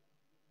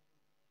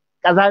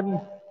 Ƙazami.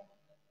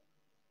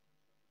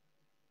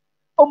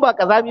 In ba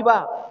ƙazami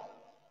ba,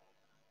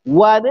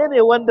 wane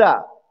ne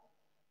wanda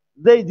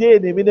zai je ya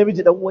nemi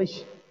namiji ɗan uwan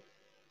shi?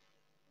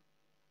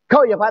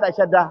 Kawai ya fada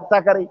shadda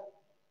sakarai.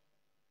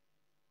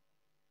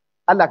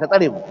 Allah ka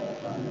tsare mu.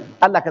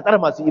 Allah ka tsare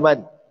masu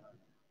imani.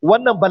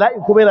 Wannan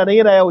bala'in kuma yana nan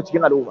yana yawo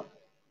cikin al'umma.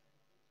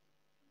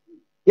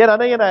 Yana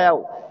nan yana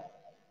yawo.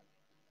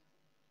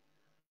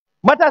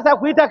 Matasa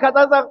ku yi taka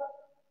tsantsan.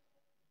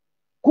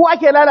 Ku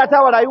ake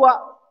lalatawa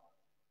rayuwa.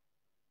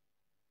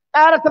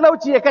 Ƙara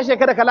talauci ya kashe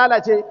ka da ka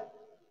lalace.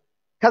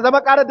 Ka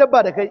zama ƙarar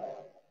dabba da kai.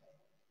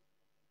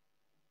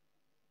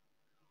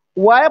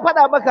 Wa ya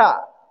faɗa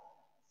maka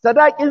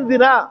sadakin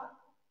zina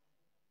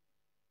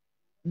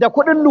da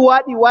kuɗin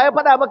luwaɗi? Wa ya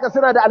faɗa maka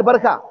suna da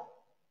albarka?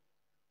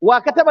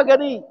 Wa ka taɓa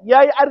gani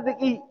ya yi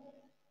arziki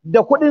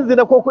da kuɗin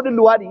zina ko kuɗin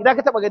luwaɗi? Ina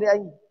ka taɓa gani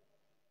an yi?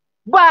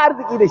 Ba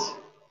arziki da shi.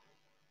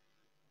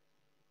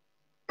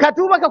 Ka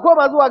tuba ka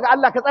koma zuwa ga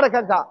Allah, ka tsare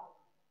kanka.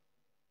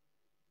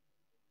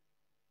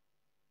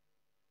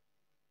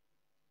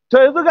 To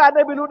yanzu ga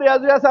Annabi Lut ya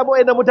zo ya samu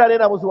wayannan mutane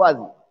na musu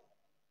wazi.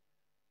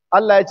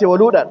 Allah ya ce wa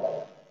Lutan,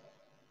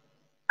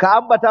 ka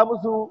ambata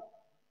musu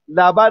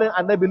labarin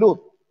Annabi Lut.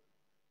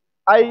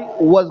 Ai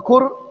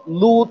wazkur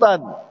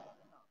Lutan,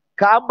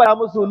 ka ambata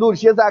musu Lut,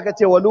 shi yasa aka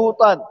ce wa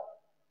Lutan.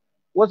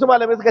 Wasu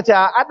malamai suka ce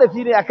a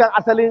adafi ne akan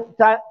asalin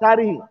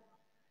tarihi.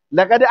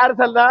 Laqad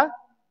arsalna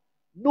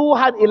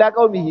Nuhan ila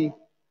qaumihi,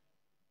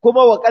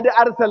 kuma wa qad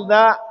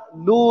arsalna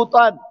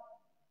Lutan.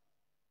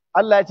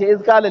 Allah ya ce iz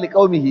qala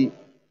liqaumihi,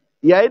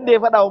 yayin da ya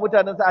faɗa wa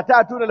mutanensa a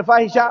ta'atuna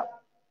alfahisha,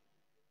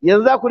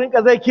 yanzu za ku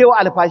rinka zai kewa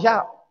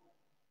alfasha.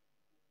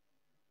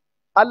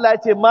 Allah ya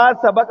ce ma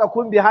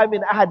sabaqakum biha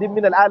min ahadin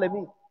min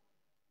alalamin.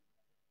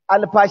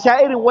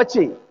 Alfasha irin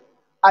wace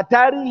a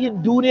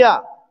tarihin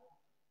duniya,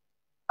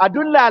 a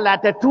duk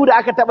lalatattu da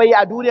aka taɓa yi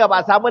a duniya, ba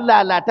a samu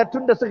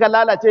lalatattun da suka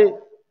lalace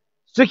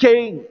suke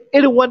yin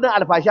irin wannan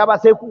alfasha ba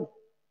sai ku.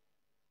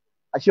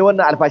 Ashe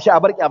wannan alfasha a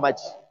bar kyama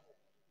ce.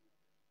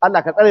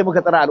 Allah ka tsare mu,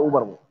 ka tsare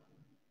al'ummar mu.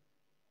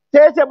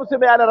 Sai ya ce musu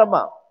mai ana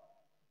ramma.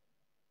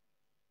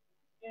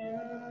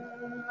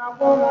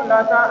 إنكم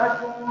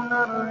لتأتون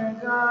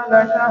الرجال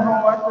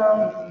شهوة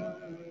من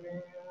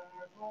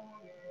دون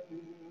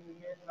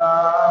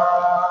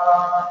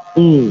النساء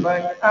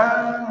بل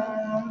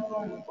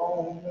أنتم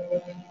قوم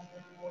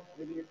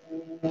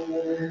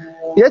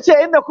مسرفون. yace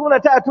innakum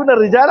lata'tuna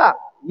rijala,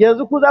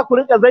 yanzu ku za ku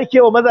rinka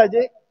zaikewa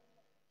mazaje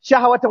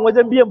shahawatan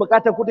wajen biyan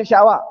bukatar ku ta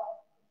sha'awa,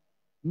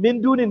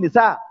 min dunin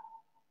nisa,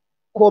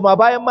 koma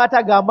bayan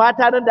mata. Ga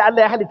mata nan da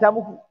Allah ya halitta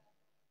muku,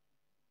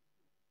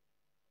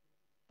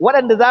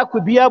 waɗanda za ku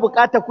biya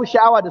bukatar ku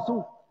sha'awa da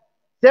su,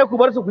 sai ku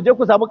bar su ku je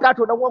ku samu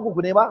kato dan uwanku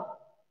ku nema?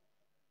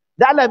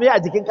 Da Allah me a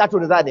jikin kato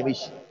da za a neme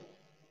shi?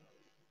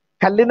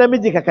 Kalli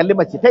namiji ka kalli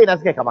mace, ta ina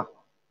suka kama?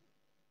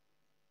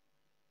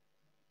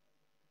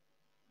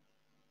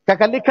 Ka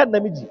kalli kan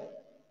namiji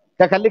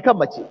ka kalli kan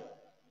mace,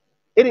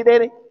 iri ɗaya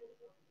ne?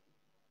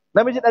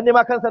 Namiji dan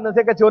nema kansa nan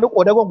sai ka ce wani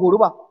kodagon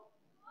goruba.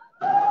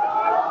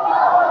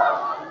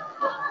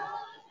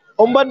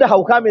 In ban da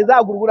hauka me za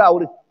a gurgura a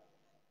wurin?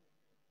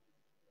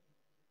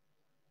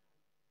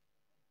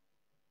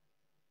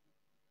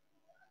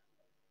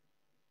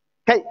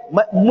 Kai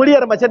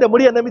muryar mace da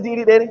muryar namiji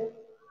iri ɗaya ne?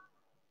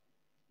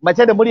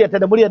 Mace da muryarta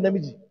da muryar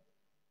namiji,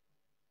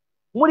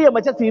 muryar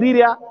mace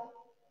siririya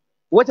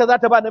wacce za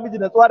ta ba namiji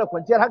natsuwa da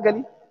kwanciyar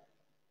hankali,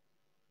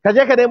 ka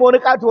je ka nemo wani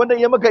ƙato wanda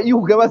ya maka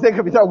ihu gaba sai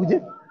ka fita a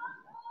guje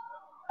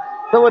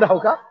saboda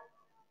hauka.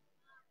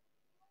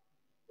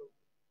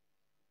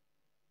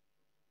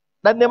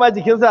 Dan nema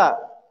jikinsa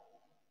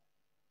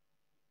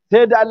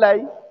sai da Allah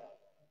yi,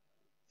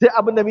 sai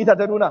abin da mita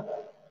ta nuna.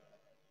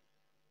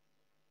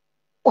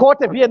 Ko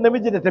tafiyar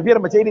namiji da tafiyar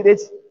mace iri ɗaya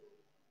ce?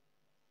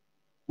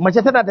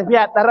 Mace tana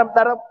tafiya ɗaram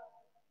ɗaram,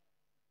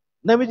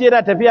 namiji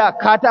yana tafiya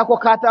katako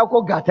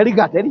katako, gatari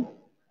gatari.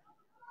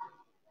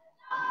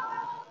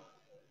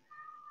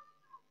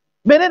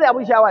 Menene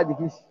abin sha'awa a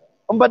jikin shi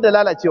in ban da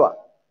lalacewa?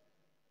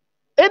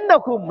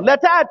 Innakum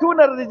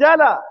lata'tuna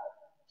rijala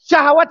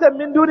shahawatan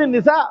min dunin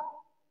nisa,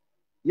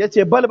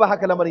 yace bal ba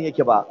haka lamarin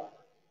yake ba,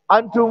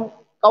 antum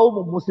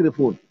qaumun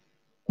musrifun,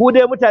 ku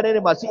dai mutane ne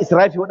masu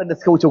israfi waɗanda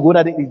suka wuce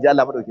gona da inji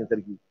Allah madaukin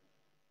sarki.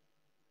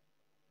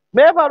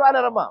 Me ya faru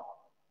ana rama?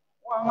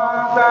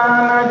 وما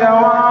كان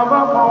جواب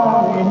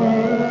قومه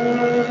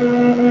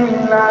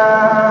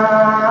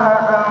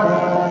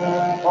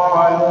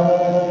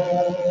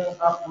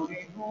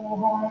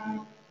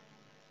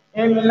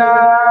إلا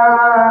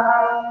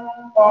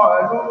أن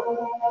قالوا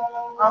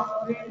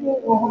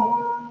أخرجوهم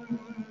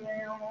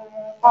من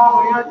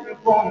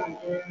قريتكم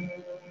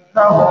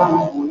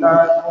إنهم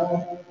أناس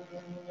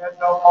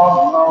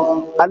يتطهرون.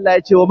 Allah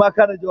ya ce wa ma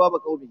kana jawaba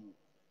qaumihi,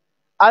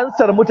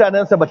 ansar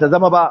mutanensa bata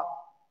zama ba,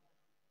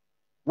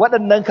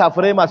 waɗannan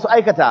kafirai masu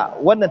aikata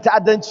wannan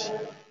ta'addanci,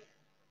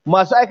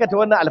 masu aikata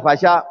wannan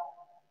alfasha,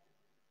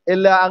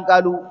 illa an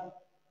ƙalu,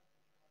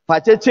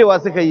 face cewa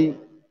suka yi,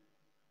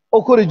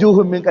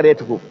 ukhrijuhum min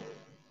qaryatikum,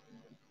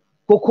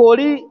 ku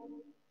kori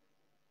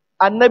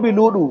annabi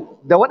Ludu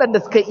da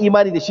waɗanda suka yi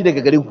imani da shi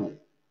daga garinku.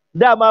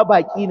 Dama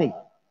baƙi ne,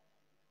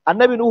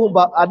 annabi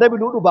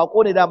Ludu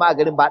baƙo ne dama a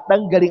garin, ba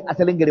ɗan garin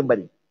asalin garin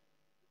bane.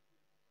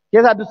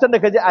 Yasa duk sanda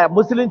ka je a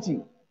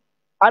musulunci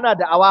ana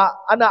da'awa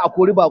ana a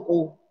kori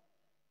baƙo,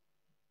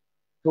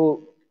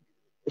 to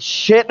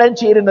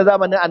shedanci irin na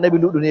zamanin annabi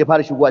Ludu ne ya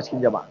fara shigowa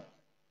cikin jama'a.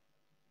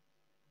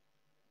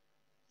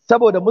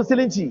 Saboda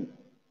musulunci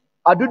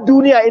a duk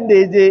duniya inda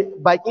ya je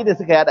baƙi da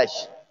suka yada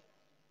shi.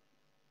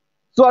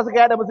 Suwa suka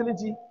yada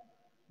musulunci?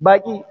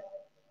 Baƙi.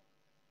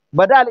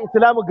 Bada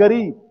al-islamu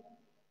gari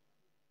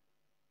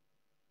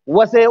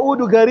wa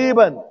sayudu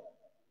gariban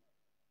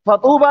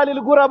fatuba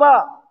lil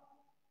guraba.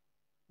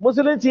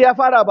 Musulunci ya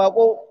fara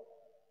baƙo,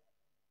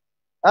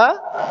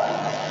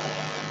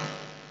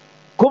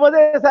 kuma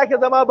zai sake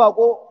zama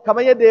baƙo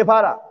kamar yadda ya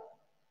fara.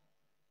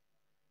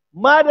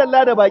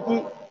 Madalla da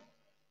baƙi.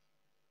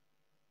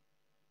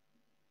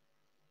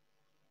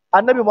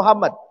 Annabi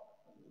Muhammad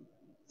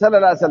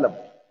sallallahu alaihi wasallam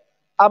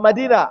a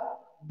Madina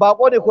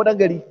baƙo ne ko dan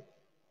gari?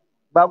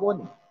 Baƙo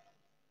ne.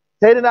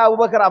 Sayyidina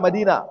Abubakar a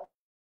Madina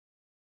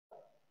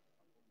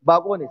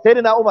baƙo ne.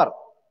 Sayyidina Umar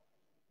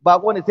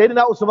baƙo ne.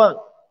 Sayyidina Usman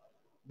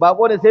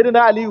baƙo ne.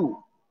 Sayyidina Aliyu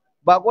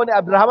baƙo ne.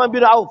 Abdurrahman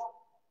bin Auf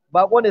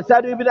baƙo ne.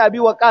 Sa'd ibn Abi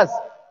Waqqas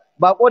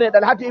baƙo ne.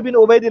 Talhatu ibn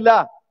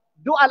Ubaidillah,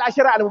 duk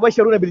al-ashara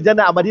al-mubashshiruna bil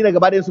janna a Madina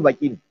gaba ɗayan su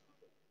baƙi ne.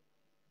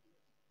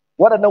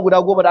 Waɗannan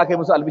guda 10 da aka yi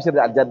musu albishir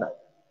da aljanna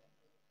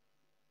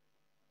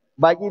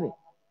baƙi ne.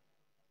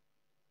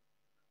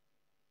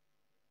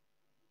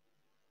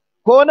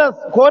 Ko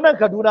nan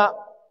Kaduna,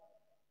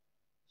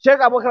 Sheik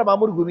Abubakar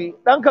Mahmud Gumi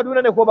ɗan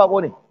Kaduna ne ko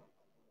baƙo ne?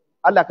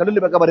 Allah ka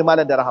lullube kabarin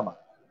malam da rahama.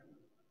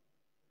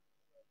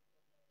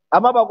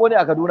 Amma baƙo ne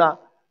a Kaduna.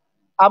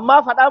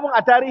 Amma faɗa mun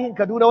a tarihin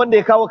Kaduna wanda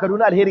ya kawo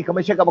Kaduna alheri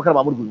kamar Sheik Abubakar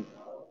Mahmud Gumi.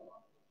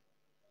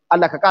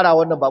 Allah ka ƙara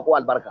wannan baƙo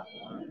albarka.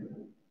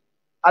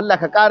 Allah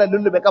ka ƙara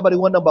lullube kabarin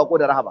wannan baƙo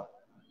da rahama.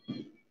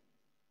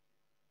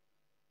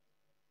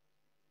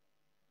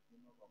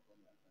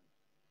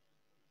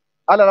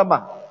 Allah ramma,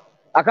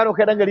 a Kano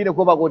kai ɗan gari ne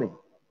ko baƙo ne?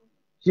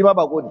 Shi ma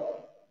baƙo ne.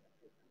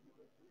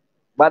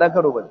 Ba ɗan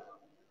Kano ba ne.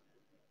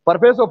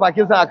 Farfeso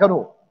Fakinsa a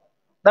Kano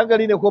ɗan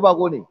gari ne ko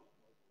baƙo ne?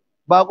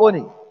 Baƙo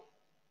ne.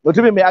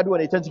 Mutumin mai aduwa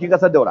ne can cikin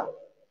ƙasar Daura.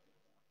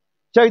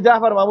 Sheikh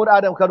Jafar Mahmud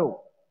Adam Kano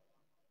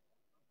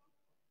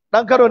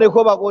ɗan Kano ne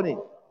ko baƙo ne?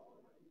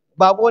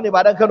 Baƙo ne,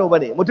 ba ɗan Kano ba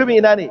ne. Mutumin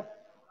ina ne?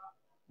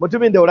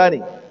 Mutumin Daura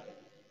ne.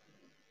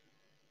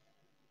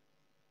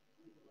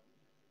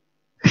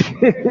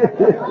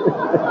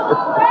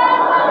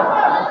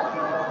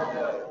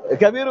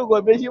 Kabiru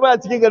Gombe shi ma a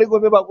cikin garin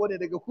Gombe baƙo ne,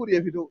 daga Kuru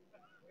ya fito.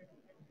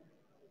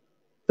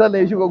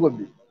 Sannan ya shigo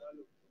Gombe.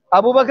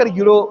 Abubakar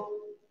Giro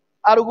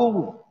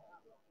Argungu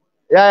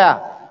yaya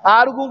a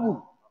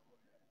Argungu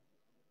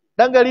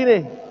dan gari ne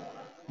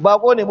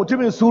bako ne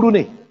mutumin suru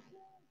ne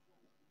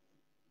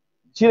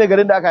shine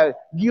garin da aka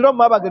Giron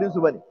ma ba garin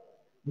su bane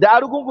da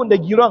Argungun da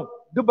Giron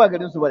duk ba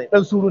garin su bane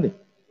dan suru ne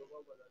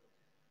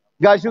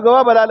ga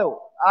shugaba Balalau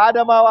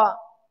Adamawa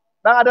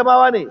dan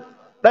Adamawa ne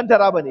dan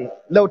Taraba ne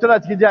Lautana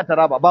cikin jihar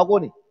Taraba bako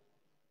ne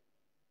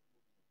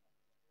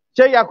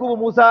Sheik Yakubu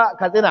Musa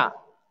Katsina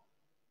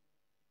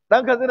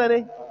dan Katsina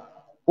ne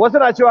wasu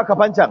na cewa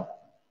Kafancan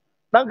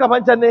dan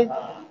Kafancan ne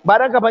ba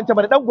dan Kafancan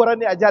ba dan Goran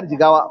ne a jihar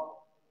Jigawa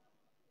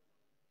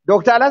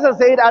Dr. Alhassan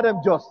Said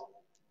Adam Jos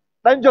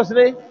dan Jos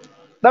ne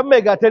dan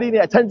mai gatari ne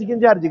a can cikin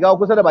jihar Jigawa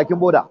kusa da bakin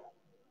boda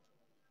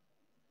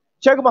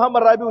Sheikh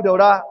Muhammad Rabiu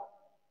Daura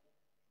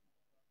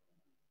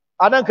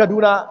a nan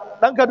Kaduna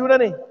dan Kaduna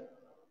ne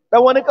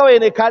dan wani kauye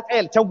ne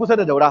Katsayel can kusa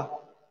da Daura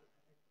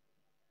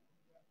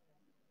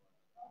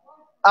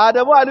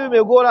Adamu Aliyu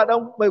mai gora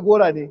dan mai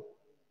gora ne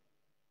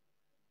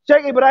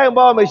Sheikh Ibrahim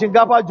Bawa mai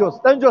shinkafa Jos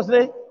dan Jos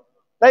ne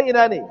dan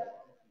ina ne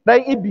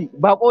dan Ibbi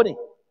bako ne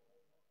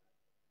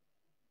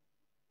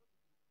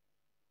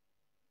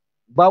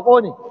bako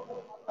ne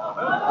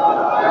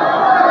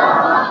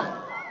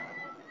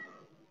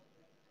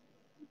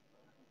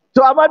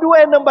to amma duk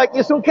wayannan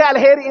baki sun kai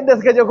alheri inda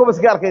suka je ko ba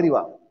su kai alheri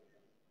ba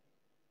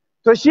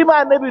to shi ma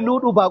annabi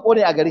Ludu bako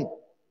ne a garin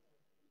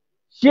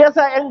shi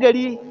yasa yan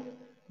gari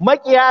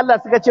makiya Allah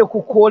suka ce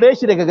ku kore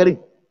shi daga garin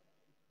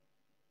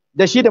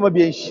da shi da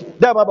mabiyan shi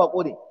dama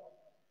bako ne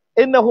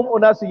innahum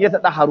unasun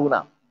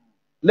yatadaharuna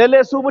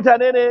lalle su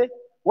mutane ne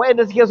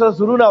wayanda suke so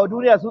su nuna wa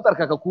duniya su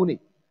tsarkakakku ne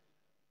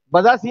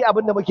ba za su yi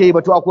abin da muke yi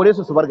ba to a kore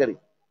su bar gari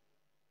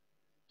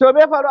to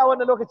me faru a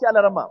wannan lokaci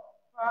Allah ramma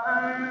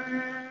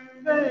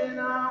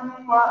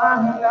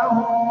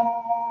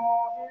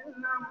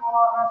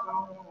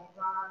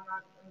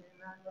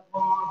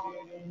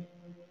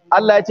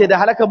Allah ya ce da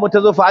halakan mu ta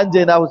zo fa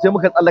anjaynahu sai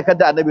muka tsallakar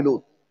da annabi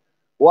Lut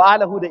wa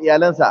ahlihi da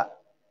iyalansa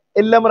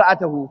illa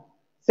mar'atahu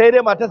sai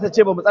dai matarsa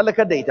ce ba mu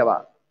tsallakar da ita ba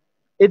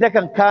ita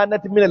kan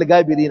kanat minal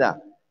gabirina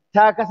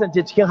ta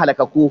kasance cikin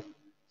halakaku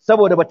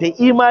saboda bata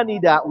yi imani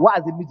da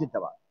wa'azin mijinta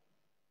ba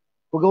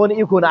ku ga wani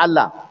iko na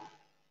Allah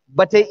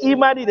bata yi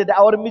imani da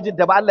da'awar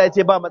mijinta ba Allah ya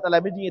ce ba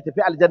matsala mijin ya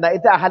tafi aljanna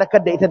ita a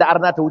halakar da ita da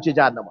arna ta wuce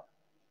jahannama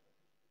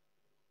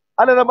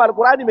Allah na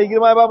alqur'ani mai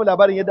girma ya ba mu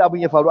labarin yadda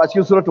abin ya faru a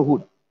cikin suratul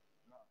hud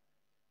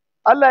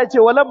Allah ya ce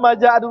walamma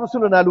ja'a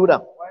rusuluna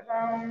ludan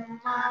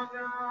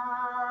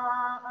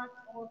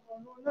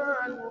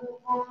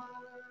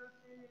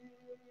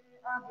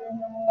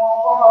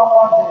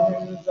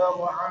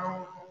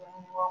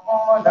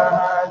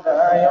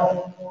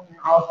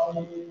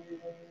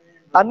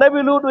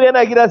Annabi Ludu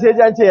yana gida sai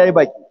ji an ce yayi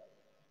baki.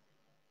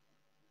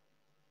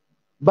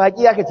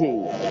 Baki aka ce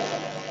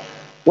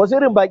wasu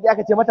irin baki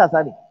aka ce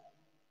matasa ne.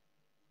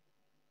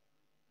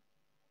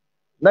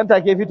 Nan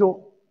take fito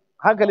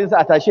hankalinsa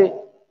a tashe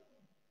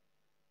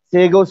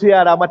sai ga wasu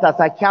yara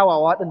matasa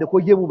kyawawa waɗanda ko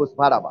gemu ba su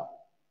fara ba.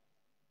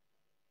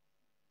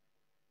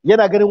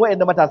 Yana ganin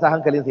waɗanda matasa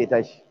hankalinsa ya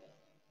tashi.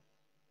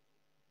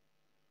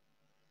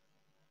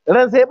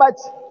 Ran sai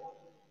ɓaci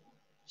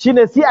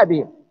shine si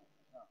abihim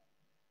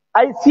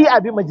ai si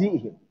abi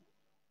maji'ihim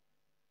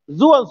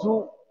zuwan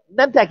su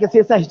nan take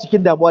sai sa shi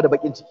cikin damuwa da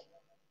bakin ciki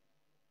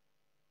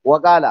wa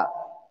qala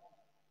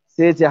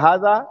sai ya ce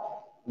haza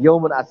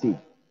yawmun asib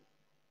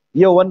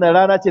yau wannan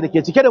rana ce da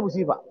ke cike da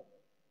musifa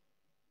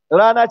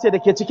rana ce da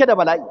ke cike da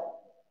bala'i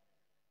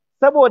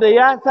saboda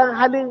ya san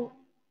halin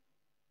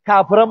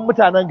kafiran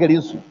mutanen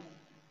garin su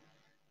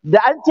da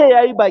an ce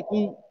yayi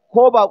baki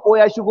ko bako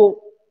ya shigo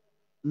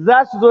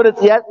za su zo da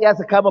tsiya-tsiya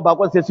su kama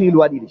bakon sai su yi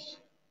luwaɗi da shi.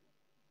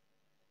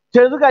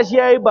 To yanzu gashi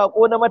ya yi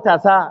bako na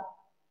matasa,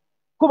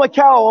 kuma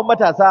kyawawan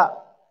matasa,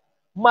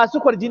 masu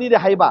kwarjini da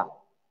haiba.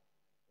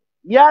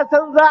 Ya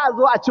san za a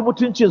zo a ci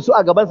mutuncinsu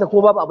a gabansa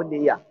ko babu abin da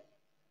ya iya.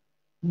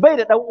 Bai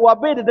da ɗan uwa,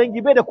 bai da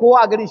dangi, bai da kowa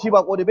a garin shi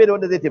bako da bai da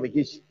wanda zai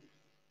taimake shi.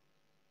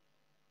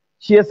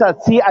 Shi yasa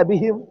si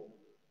abihim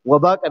wa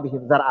baqa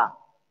bihim zar'a.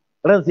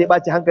 Ran sai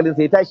ɓaci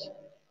hankalinsa ya tashi.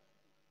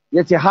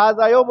 Ya ce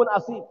haza yawmun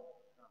asib.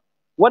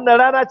 Wannan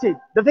rana ce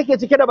da take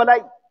cike da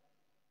bala'i.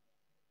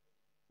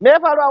 Me ya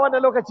faru a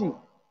wannan lokaci?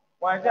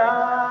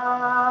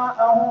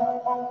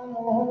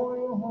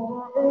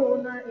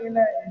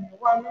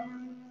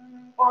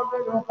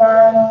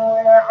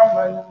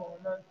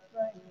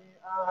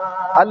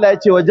 Allah ya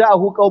ce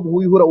waja'ahu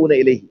qaumuhu yuhra'una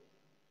ilayhi.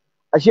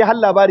 Ashe har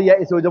labari ya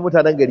isa wajen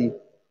mutanen gari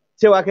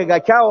cewa kai ga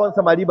kyawawan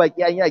samari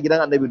baki an yi a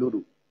gidan Annabi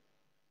Ludu.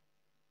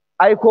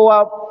 Ai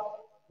kowa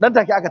nan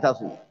take aka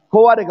taso.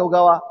 Kowa da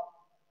gaugawa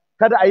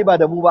kada a yi ba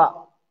da mu ba.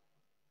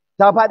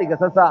 Ta faɗi ga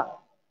sassa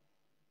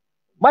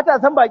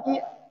matasan baƙi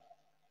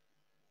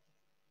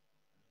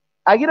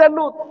a gidan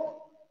Lut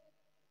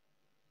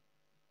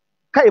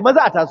kai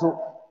maza a taso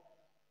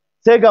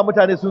sai ga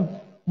mutanen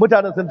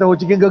sun taho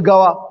cikin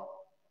gaggawa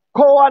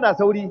kowa na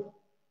sauri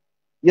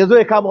ya zo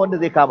ya kama wanda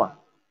zai kama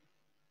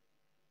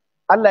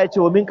Allah ya ce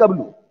wa min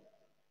qablu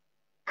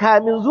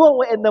kamin zuwan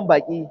waɗannan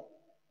baƙi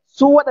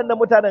su waɗannan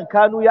mutanen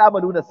kanu ya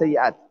amalu na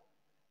sayyi'at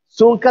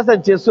sun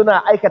kasance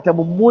suna aikata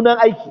mummunan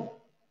aiki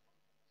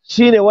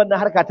shine wannan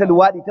harka ta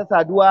luwaɗi ta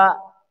saduwa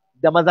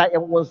da maza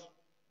ƴan uwansu.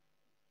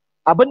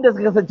 Abin da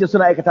suka kasance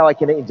suna aikatawa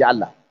kenan in ji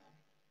Allah.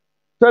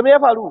 To me ya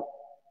faru?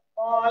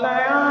 قال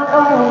يا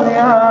قوم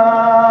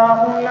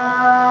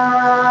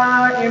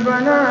هؤلاء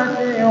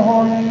بناتي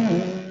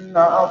هن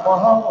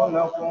أطهر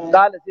لكم.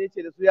 Kala sai ce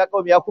da su ya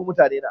kaumi ya ku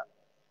mutane na.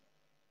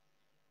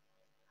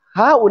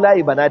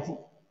 Ha'ula'i banati.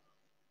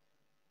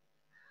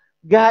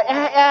 Ga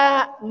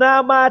ƴaƴa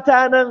na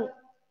mata nan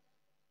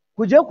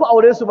ku je ku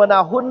aure su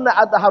mana hunna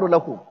azharu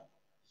lakum.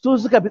 Su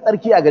suka fi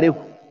tsarki a gare ku.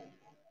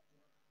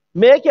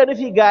 Me yake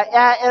nufi ga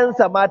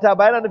ƴaƴansa mata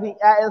ba yana nufin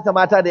ƴaƴansa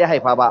mata da ya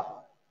haifa ba.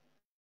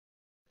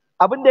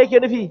 Abin da yake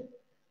nufi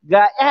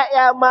ga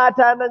ƴaƴa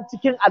mata nan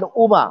cikin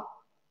al'umma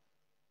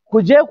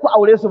ku je ku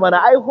aure su mana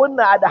ai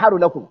hunna adharu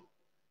lakum.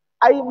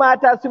 Ai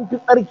mata sun fi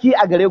tsarki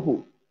a gare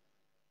ku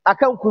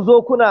akan ku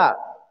zo kuna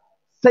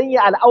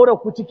sanya al'aurar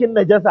ku cikin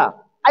najasa.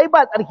 Ai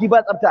ba tsarki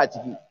ba tsafta a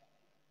ciki.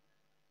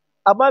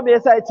 Amma me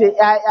yasa yace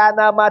ƴaƴa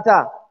na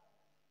mata?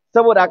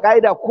 Saboda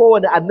ka'ida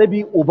kowane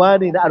annabi uba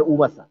ne na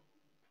al'ummarsa.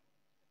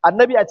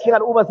 Annabi a cikin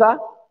al'ummarsa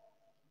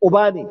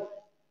uba ne.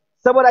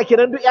 Saboda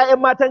kenan duk ƴaƴan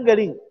matan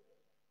garin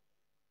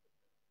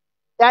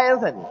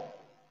ƴaƴansa ne.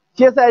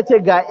 Shi yasa yace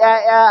ga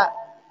ƴaƴa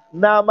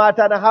na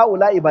mata na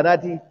haula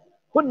ibanati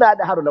kunna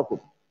da haru lakum.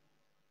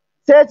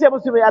 Sai yace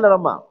musu mai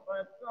alaramma.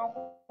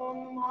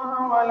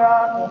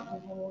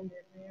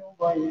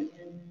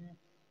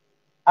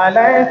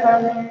 أليس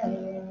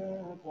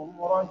منكم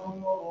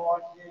رجل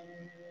رشيد.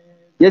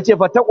 Yace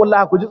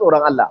fattaqullaha ku ji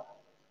tsoron Allah.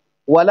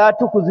 Wala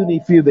tukuzuni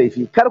fi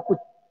dhaifi. Kar ku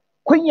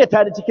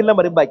kunyata ni cikin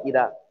lamarin baki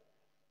na.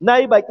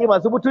 Nayi baki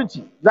masu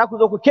mutunci, za ku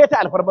zo ku keta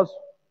alfarmarsu.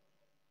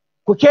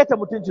 Ku keta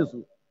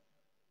mutuncinsu.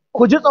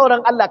 Ku ji tsoron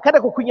Allah, kada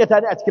ku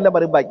kunyata ni a cikin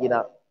lamarin baki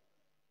na.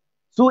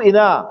 Su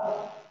ina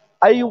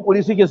ai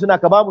yunkuri suke suna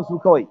ka ba mu su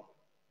kawai.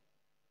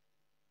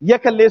 Ya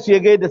kalle su ya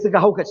ga yadda suka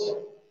haukace.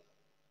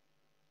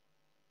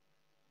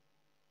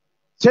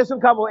 Sai sun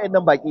kama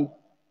wa'annan baki.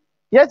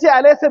 Yace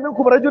alaysa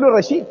minkum rajulun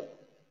rashid.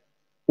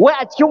 Wai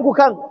a cikin ku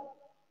kan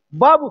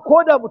babu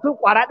ko da mutum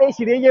kwara ɗaya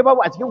shirye babu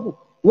a cikin ku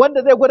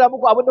wanda zai gwada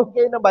muku abin da kuke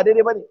yi nan ba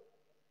daidai bane.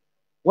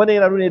 Wannan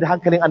yana nuna da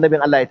hankalin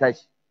annabin Allah ya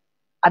tashi.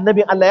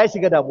 Annabin Allah ya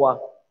shiga damuwa.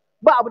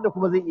 Ba abin da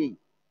kuma zai iya yi.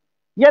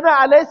 Yana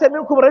alaysa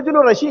minkum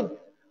rajulun rashid.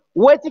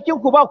 Wai cikin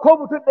ku ba ko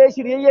mutum ɗaya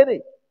shiryayye ne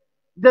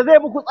da zai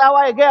muku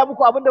tsawa ya gaya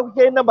muku abin da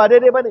kuke yin nan ba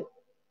daidai bane.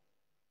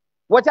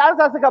 Wace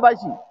ansa suka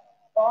bashi?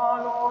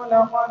 قالوا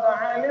لقد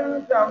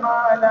علمت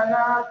ما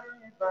لنا في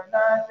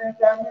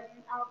بناتك من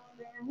حق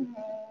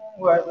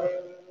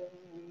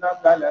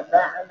وإنك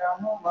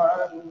لتعلم ما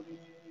نريد.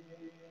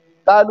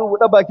 Qalu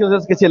buɗe bakin su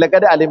suka ce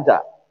laqad alimta.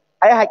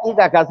 Ai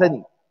haƙiƙa ka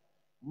sani.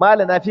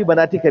 Malana fi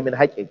banatika min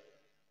haqqin.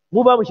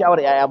 Mu ba mu sha'awar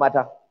yaya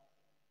mata.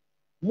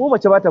 Mu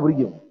mace ba ta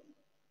burge mu.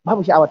 Ba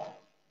mu sha'awar.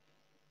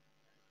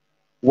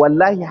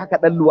 Wallahi haka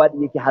dan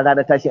luwadi yake har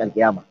ranar tashin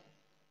alkiyama.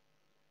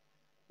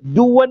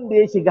 Duk wanda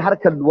ya shiga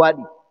harkar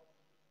luwadi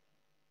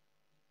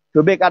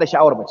to bai ƙara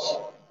sha'awar mace.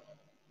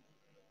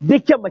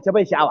 Dukkan mace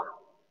bai sha'awa.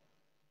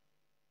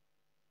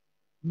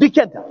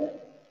 Dukkanta.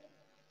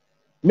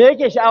 Me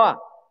yake sha'awa?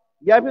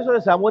 Ya fi so ya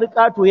samu wani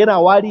ƙato yana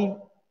wari,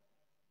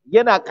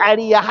 yana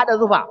ƙari, ya haɗa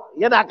zufa,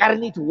 yana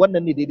ƙarni to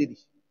wannan ne daidai da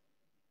shi.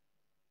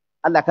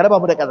 Allah ka raba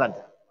mu da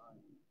ƙazanta.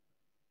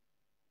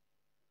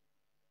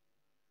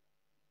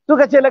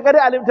 Suka ce laqad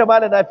alimta ma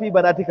lana fi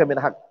banatika min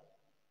haqq.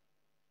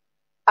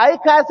 Ai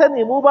ka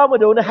sani mu ba mu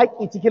da wani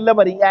haƙƙi cikin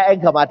lamarin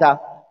ƴaƴanka mata.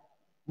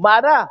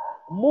 Ma'ana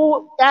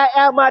mu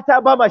ƴaƴa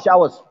mata ba ma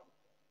sha'awarsu.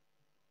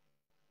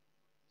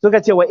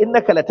 Suka ce wa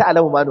innaka la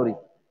ta'lamu ma nuri.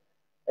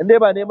 In dai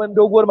ba neman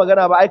doguwar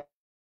magana ba ai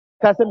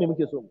ka san me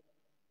muke so.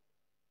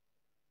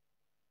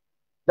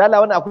 Dan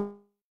Allah wannan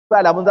akwai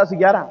alamun za su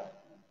gyara?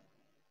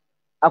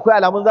 Akwai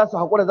alamun za su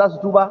haƙura za su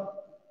tuba?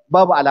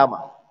 Babu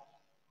alama.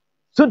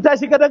 Sun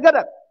tashi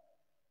gadan-gadan.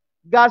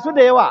 Ga su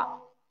da yawa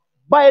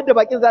ba yadda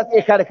bakin za su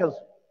iya kare kansu.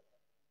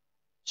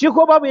 Shi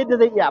ko babu yadda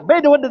zai iya,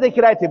 bai da wanda zai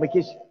kira ya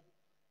taimake shi.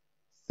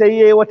 Sai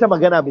yayi wata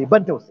magana mai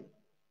ban tausayi.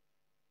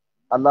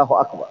 Allahu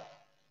akbar.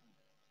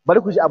 Bari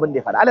ku ji abin da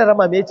ya faɗa. Allah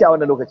rama me yace a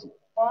wannan lokaci?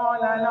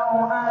 Qala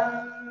law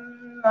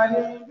anna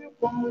li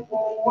bikum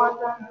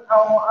quwwatan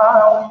aw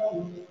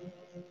awi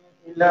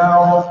ila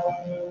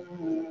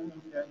rabbil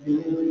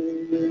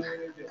shadid.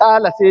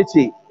 Qala sai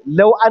yace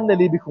law anna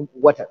li bikum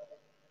quwwatan.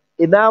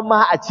 Ina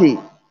ma a ce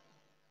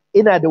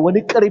ina da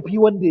wani ƙarfi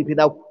wanda ya fi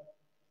naku.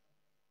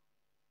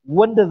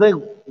 Wanda zai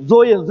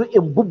zo yanzu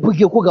in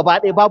bubbuge ku gaba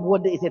ɗaya babu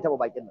wanda ya sai taɓa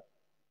bakin nan.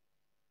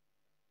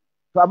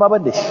 To amma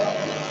ban da shi.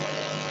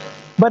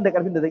 Ban da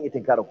ƙarfin da zan iya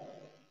tinkara ku.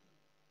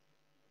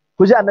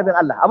 Ku ji annabin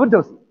Allah abin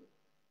tausayi.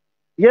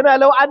 Yana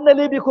law anna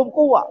li bikum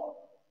quwwa.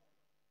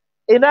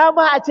 Ina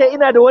ma a ce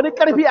ina da wani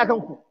ƙarfi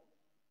akan ku.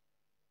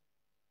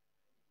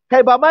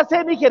 Kai ba ma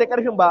sai nike da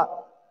ƙarfin ba.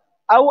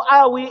 Au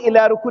awi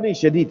ila rukunin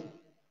shadid.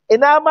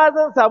 Ina ma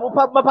zan samu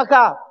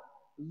mafaka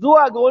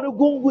zuwa ga wani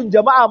gungun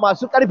jama'a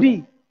masu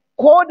ƙarfi,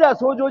 ko da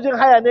sojojin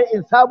haya ne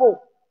in samo,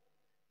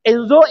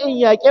 in zo in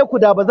yaƙe ku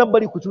da ba zan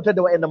bari ku cutar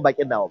da waɗannan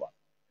baƙin nawa ba.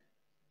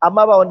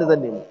 Amma ba wanda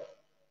zan nemo.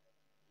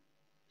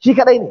 Shi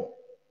kaɗai ne.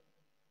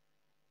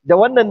 da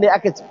wannan ne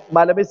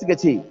malamai suka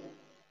ce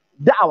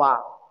da'awa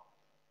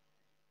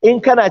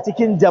in kana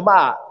cikin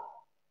jama'a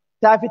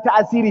ta fi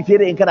ta'asiri fiye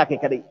da in kana kai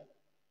kadai.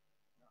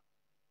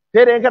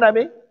 Fiye da in kana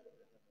me?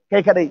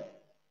 Kai kadai.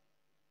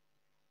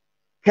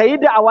 Ka yi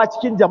da'awa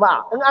cikin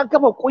jama'a, in an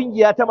kafa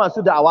ƙungiya ta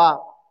masu da'awa,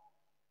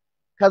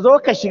 ka zo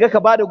ka shiga ka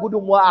ba da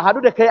gudunmuwa a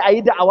haɗu da kai a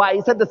yi da'awa a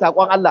isar da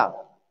saƙon Allah.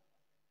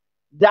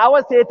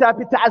 Da'awar sai ta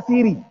fi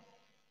ta'asiri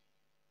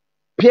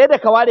fiye da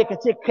ka ware ka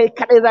ce kai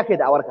kadai za ka yi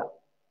da'awarka.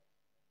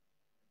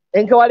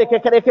 In ka ware kai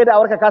kadai kai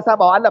da'awarka ka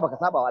saba wa Allah, baka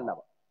saba wa Allah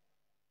ba.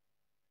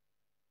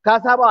 Ka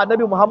saba wa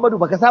Annabi Muhammadu,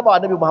 baka saba wa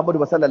Annabi Muhammadu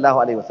ba sallallahu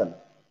alaihi wasallam.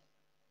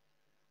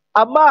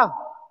 Amma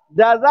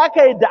da za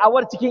ka yi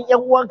da'awar cikin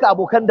ƴan uwanka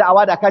abokan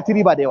da'awa da ka ci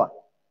riba da yawa.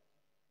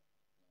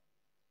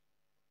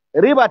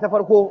 Riba ta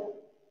farko,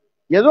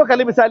 yanzu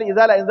kalli misali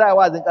izala in za a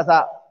wa'azin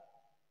ƙasa,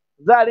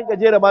 za a rinka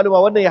jera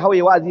maluma, wannan ya hau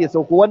ya wa'azi ya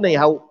sauko, wannan ya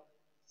hau,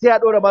 sai a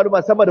ɗora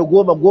maluma sama da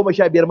 10,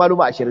 15,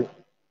 maluma 20.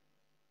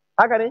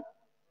 Haka ne?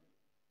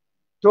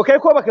 To kai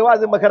ko baka yi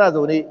wa'azin ba kana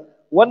zaune,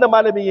 wannan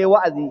malamin yayi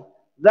wa'azi,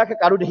 za ka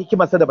ƙaru da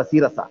hikimarsa da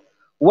basirarsa.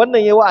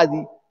 Wannan yayi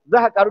wa'azi,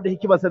 za ka ƙaru da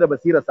hikimarsa da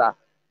basirarsa.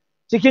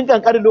 Cikin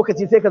ƙanƙanin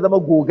lokaci sai ka zama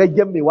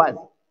gogaggen mai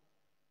wa'azi.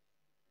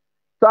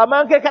 To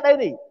amma kai kaɗai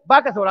ne,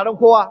 baka sauraron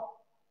kowa.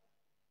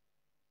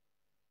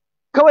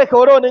 Kawai ka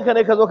rawaninka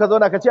ne ka zo ka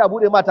zauna ka ce a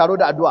buɗe ma taro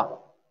da addu'a.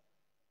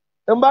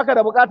 In baka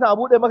da bukata a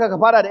buɗe maka ka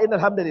fara da innal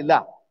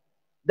hamdalillah.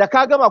 Da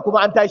ka gama kuma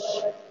an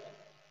tashi.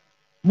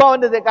 Ba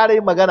wanda zai ƙara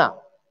yin magana.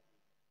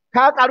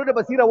 Ka ƙaru da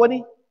basirar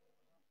wani?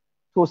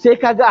 To sai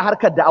ka ga a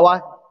harkar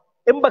da'awa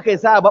in baka yi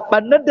sa'a ba,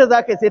 ɓannar da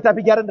za ka yi sai ta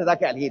fi gyaran da za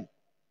ka yi alheri.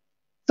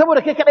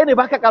 Saboda kai kaɗai ne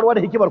baka ƙaruwa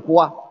da hikimar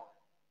kowa.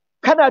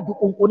 Kana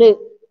duƙunƙune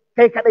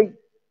kai kaɗai,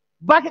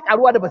 baka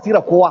ƙaruwa da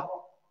basirar kowa.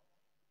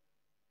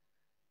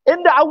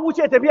 Inda an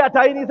wuce tafiya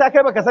ta yi nisa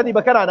kai baka sani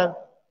ba kana nan.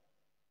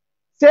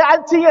 Sai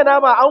an cinye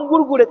nama, an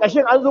gurgure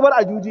ƙashin, an zubar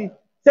a juji,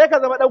 sai ka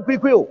zama ɗan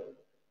kwikwiyo.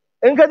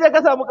 In ka je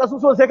ka samu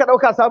ƙasusuwan sai ka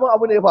ɗauka sabon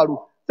abu ne ya faru,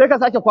 sai ka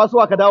sake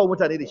kwasowa ka dawo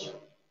mutane da shi.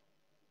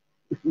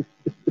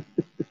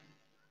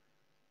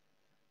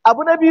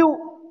 Abu na biyu,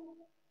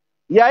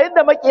 yayin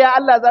da maƙiya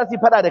Allah za su yi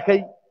faɗa da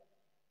kai,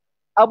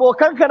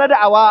 abokanka na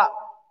da'awa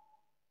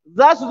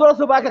za su zo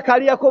su baka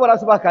kariya ko ba za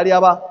su baka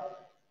kariya ba.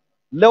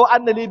 Lau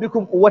anna li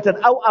bikum quwwatan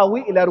aw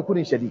awi ila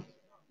rukunin shadid.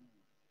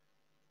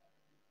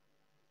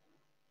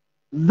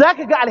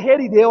 Zaka ga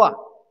alheri da yawa.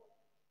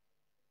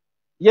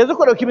 Yanzu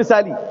ku dauki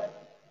misali.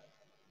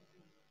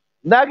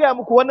 Na gaya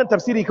muku wannan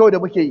tafsiri kawai da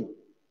muke yi.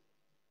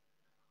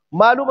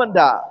 Maluman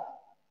da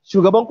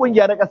shugaban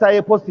kungiya na ƙasa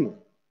ya posting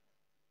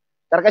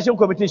ƙarƙashin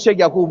kwamitin Sheik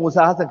Yakubu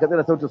Musa Hassan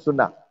Katsina Sautin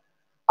Sunna,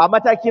 a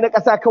mataki na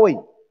ƙasa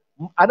kawai,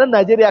 a nan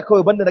Najeriya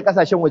kawai banda na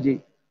ƙasashen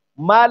waje,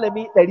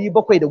 malami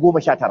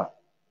 719.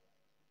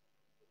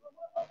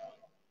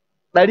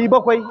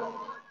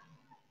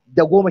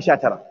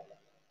 719.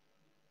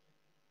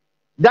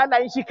 Da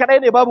Allah in shi kadai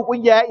ne babu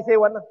kungiya ya isa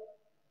wannan?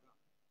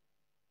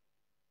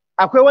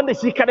 Akwai wanda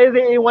shi kadai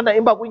zai yi wannan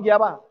in ba kungiya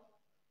ba?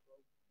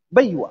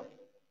 Bai yiwa.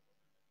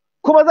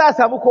 Kuma za a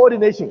samu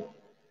coordination.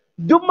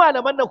 Duk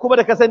malaman nan kuma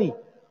da ka sani,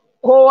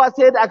 kowa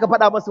sai da aka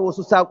faɗa masa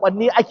wasu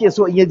saƙonni ake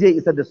so in ya je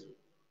isar da su.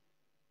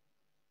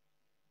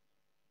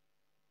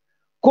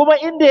 Kuma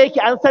inda yake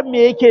an san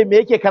me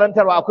yake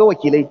karantarwa, akwai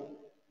wakilai.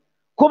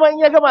 Kuma in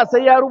ya gama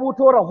sai ya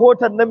rubuto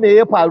rahoton na me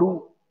ya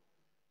faru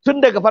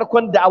tun daga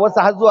farkon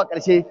da'awarsa har zuwa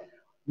ƙarshe,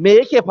 me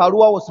yake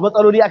faruwa, wasu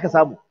matsaloli aka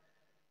samu.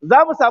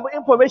 Za mu samu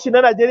information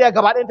na Najeriya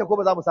gaba ɗayanta ko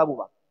ba za mu samu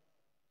ba?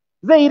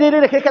 Zai yi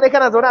daidai da kai kaɗai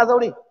kana zaune a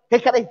zaure, kai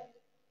kaɗai.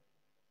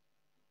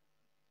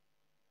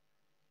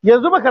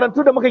 Yanzu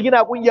makarantu da muka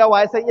gina ƙungiya wa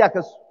ya san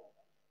iyakarsu?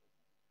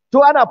 To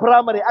ana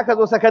firamare aka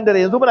zo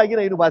sakandare, yanzu muna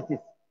gina university.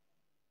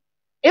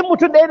 In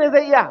mutum ɗaya ne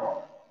zai iya?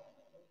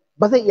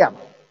 Ba zai iya ba.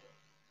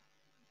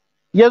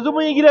 Yanzu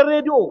mun yi gidan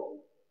rediyo,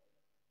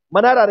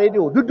 Manara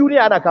rediyo, duk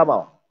duniya ana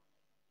kamawa.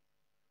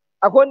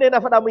 Akwai wanda yana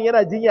faɗa min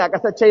yana jinya a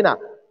ƙasar China,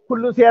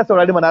 kullum sai ya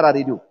saurari Manara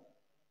rediyo.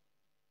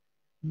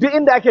 Duk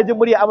inda ake jin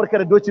murya Amurka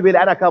da Deutsche Welle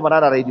ana kama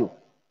Manara rediyo.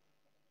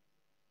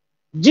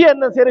 Jiyan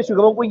nan sai da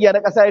shugaban ƙungiya na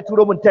ƙasa ya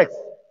turo min text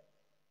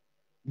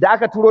da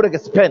aka turo daga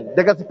Spain.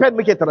 Daga Spain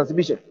muke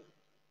transmission.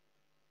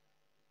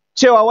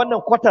 Cewa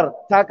wannan kwatar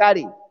ta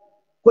ƙare,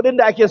 kuɗin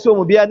da ake so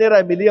mu biya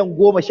naira miliyan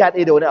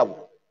 11 da wani abu.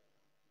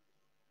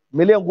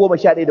 Miliyan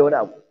 11 da wani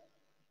abu.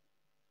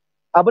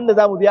 Abin da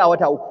za mu biya a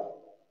wata 3.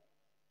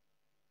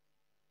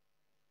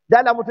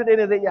 Dala mutum ɗaya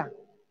ne zai iya.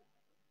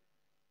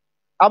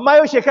 Amma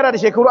yau shekara da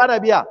shekaru ana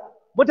biya,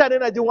 mutane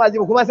na jin wa'azi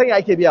ba kuma san ya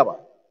ake biya ba.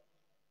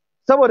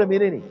 Saboda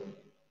menene?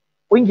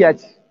 Ƙungiya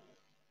ce.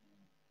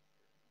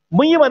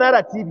 Mun yi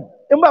Manara TV,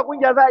 in ba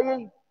ƙungiya za a iya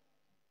yi.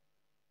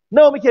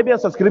 Nawa muke biyan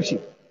subscription?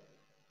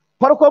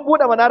 Farkon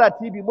buɗe Manara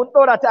TV mun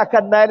ɗora ta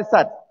akan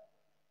Nilesat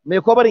mai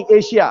kwabarin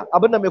Asia,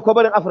 abin da mai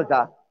kwabarin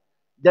Afirka,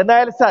 da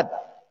Nilesat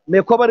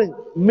mai kwabarin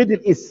Middle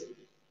East.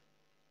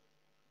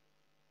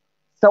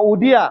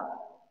 Saudiya,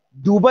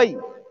 Dubai,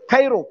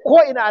 Cairo,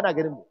 ko ina ana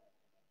ganin mu.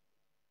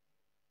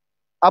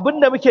 Abin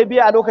da muke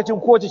biya a lokacin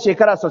kowace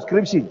shekara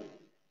subscription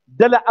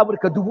dala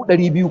Amurka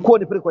 200,000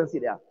 kowane frequency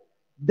ɗaya.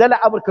 Dala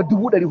Amurka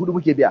 400,000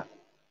 muke biya.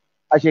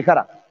 a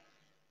shekara.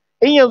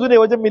 In yanzu ne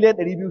wajen miliyan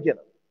 200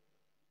 kenan.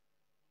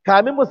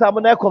 Kamin mu samu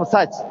NICOM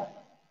search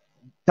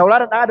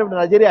tauraron ɗan adam da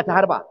Najeriya ta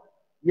harba,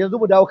 yanzu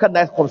mu dawo kan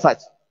NICOM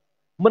search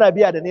muna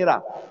biya da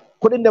naira,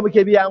 kuɗin da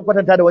muke biya an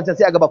kwatanta da wancan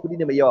sai a ga ba kuɗi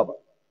ne mai yawa ba.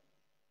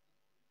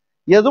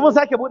 Yanzu mun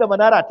sake buɗe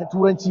manara ta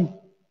turanci,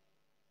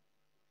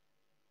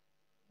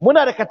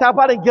 muna da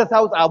katafaren guest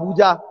house a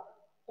Abuja,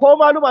 ko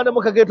maluma da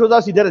muka gaito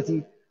za su yi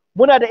darasi,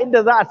 muna da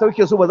inda za a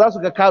sauke su, ba za su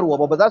ga karuwa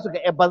ba, ba za su ga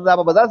ƴan banza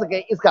ba, ba za su ga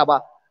ƴan iska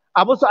ba,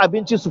 a musu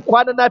abinci su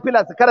kwana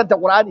nafila su karanta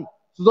Qur'ani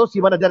su zo su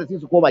yi mana darasi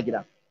su koma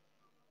gida.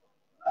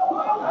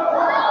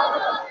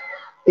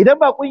 Idan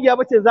ba kungiya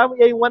bace za mu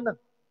iya yin wannan?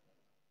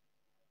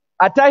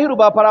 A Tahiru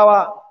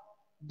Bafarawa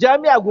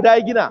jami'a guda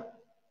ya gina,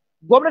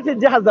 gwamnatin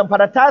jihar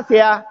Zamfara ta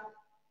saya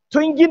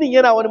tun ginin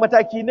yana wani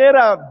mataki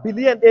naira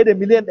biliyan 1 da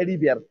miliyan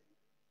 500,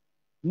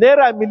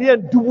 naira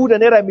miliyan 1000 da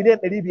naira miliyan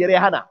 500 ya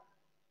hana.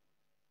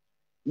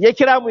 Ya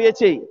kira mu ya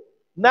ce,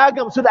 na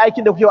gamsu da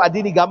aikin da kuke wa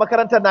addini, ga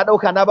makarantar na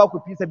ɗauka na ba ku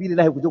fi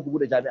sabilillahi ku je ku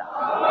bude jami'a.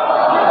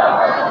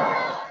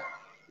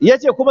 Ya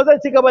ce kuma zan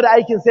ci gaba da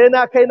aikin sai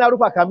na kai na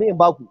rufa kamin in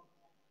baku.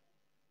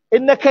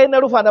 In na kai na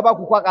rufa na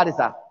baku kwa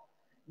ƙarisa.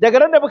 Daga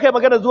ran da muka yi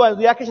magana zuwa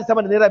yanzu ya kashe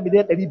sama da naira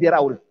miliyan 500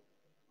 a wurin.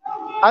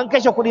 An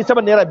kashe kuɗi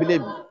sama da naira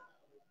biliyan 2.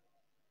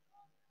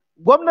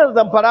 Gwamnan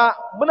Zamfara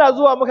muna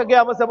zuwa muka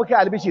gaya masa muka yi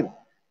albishir.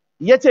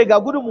 Ya ce ga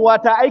gudunmuwa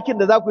ta aikin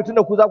da za ku yi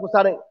tunda ku za ku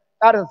sa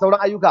ƙarin sauran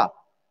ayyuka.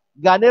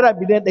 Ga naira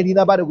miliyan 100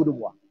 na bada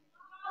gudunmuwa.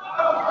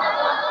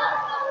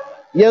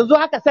 Yanzu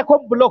haka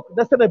second block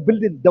na sanar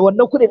building da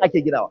wannan kuɗin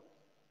ake ginawa.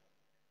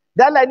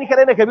 Da Allah ni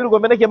kadai ne Kabiru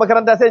Gombe nake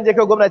makaranta sai in je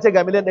kai gwamna ce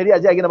ga miliyan 100 a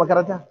je a gina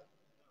makaranta.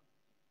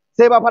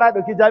 Sai ba fara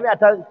dauki jami'a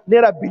ta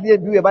naira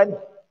biliyan 2 ya bani.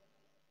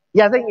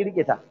 Ya zan yi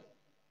rike ta?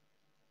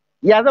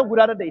 Ya zan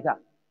gudanar da ita?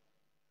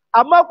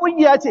 Amma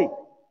kungiya ce,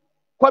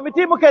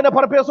 kwamiti muka yi na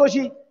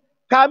farfesoshi,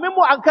 kamin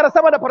mu an kara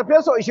sama da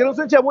farfeso 20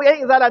 sun ce mu yan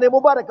izala ne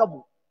mu ba da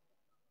kanmu.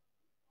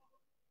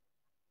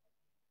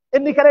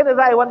 In ni kadai ne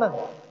za a yi wannan?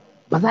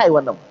 Ba za a yi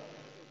wannan ba.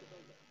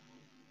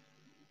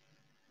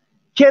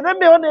 Kenan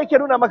me wannan yake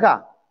nuna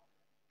maka?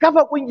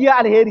 Kafa kungiya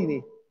alheri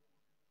ne.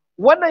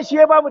 Wannan shi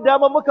ya ba mu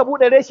damar muka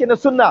buɗe reshe na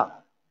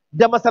sunna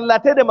da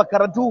masallatai da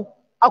makarantu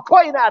a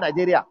ko'ina a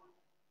Najeriya.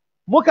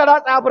 Muka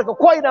ratsa Afirka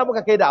ko'ina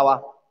muka kai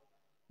da'awa.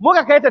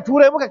 Muka kai ta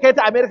Turai, muka kai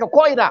ta Amerika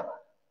ko'ina.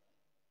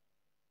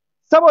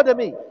 Saboda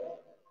me?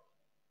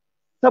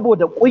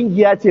 Saboda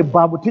kungiya ce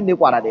ba mutum ne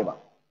kwara ɗaya ba.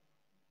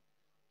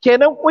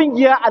 Kenan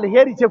kungiya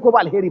alheri ce ko ba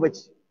alheri ba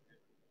ce?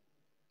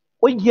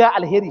 Kungiya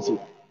alheri ce.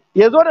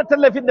 Ya zo da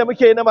tallafin da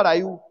muke yi na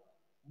marayu,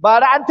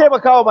 bara an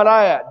taimaka wa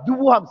maraya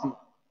 50,000.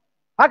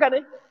 Haka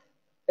ne?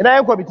 Ina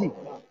yan kwamiti.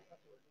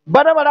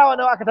 Bana marawa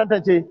nawa aka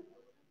tantance?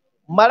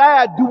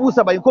 Maraya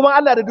 70,000 kuma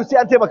Allah da dusi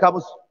an taimaka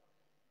musu.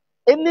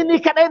 In ni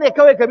kadai ne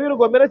kawai Kabiru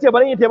Gombe na ce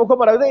bari in taimako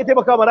marayu zai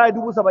taimaka wa maraya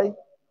 70,000.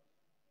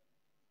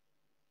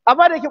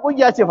 Amma da yake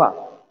kungiya ce fa.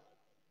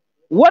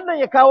 Wannan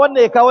ya kawo,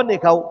 wannan ya kawo, wannan ya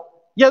kawo.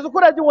 Yanzu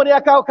kuna jin wani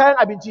ya kawo kayan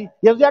abinci,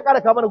 yanzu ya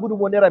ƙara kawo mana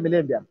gudunmuwar naira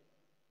miliyan 5.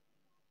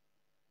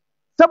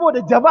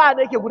 Saboda jama'a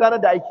ne yake gudanar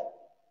da aiki.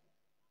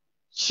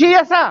 Shi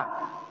yasa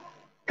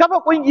kafa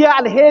kungiya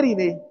alheri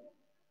ne.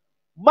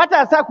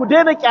 Matasa ku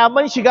daina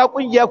kyaman shiga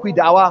kungiya ku yi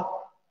da'awa.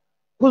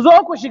 Ku zo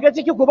ku shiga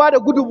ciki ku bada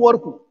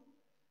gudunmuwarku.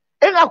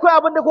 In akwai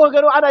abin da kuka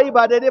gano ana yi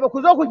ba daidai ba,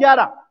 ku zo ku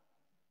gyara.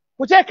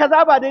 Ku ce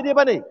kaza ba daidai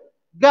ba ne.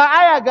 Ga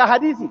aya ga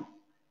hadisi.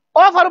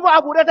 Ofar mu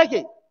a buɗe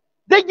take.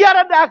 Duk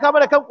gyaran da aka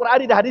mana kan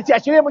Qur'ani da hadisi a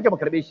shirye muke mu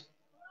karbe shi.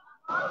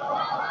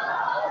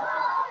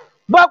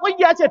 Ba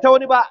kungiya ce ta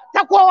wani ba,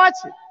 ta kowa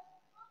ce.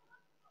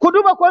 Ku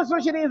duba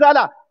constitution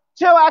izala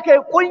cewa aka yi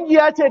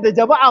kungiya ce da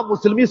jama'a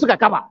musulmi suka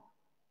kafa.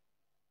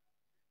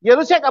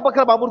 Yanzu Sheik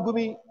Abubakar Mahmud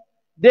Gumi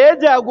da ya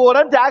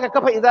jagoranta aka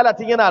kafa izala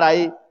tun yana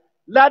raye,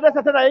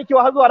 ladarsa tana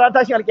yankewa har zuwa ran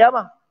tashin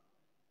alkiyama.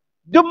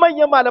 Duk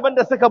manyan malaman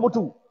da suka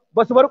mutu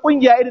ba su bar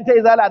kungiya irin ta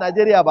izala a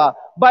Najeriya ba,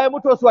 bayan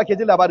mutuwar su ake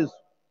jin labarin su.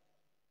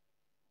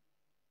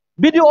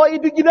 Bidiyoyi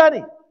duk gida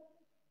ne,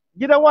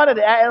 gidan wane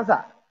da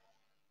 'ya'yansa,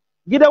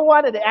 gidan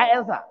wane da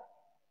 'ya'yansa,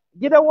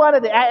 gidan wane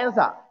da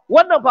 'ya'yansa.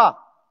 Wannan fa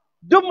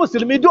duk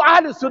musulmi, duk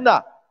ahlus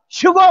sunna,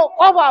 shigo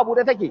ƙofa abu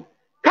da take,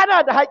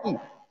 kana da haƙi,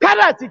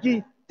 kana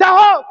ciki,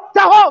 taho,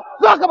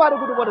 zo ka bada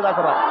gudunmuwar da za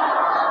ka ba.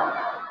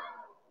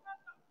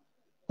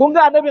 Kun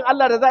ga annabin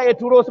Allah da za a iya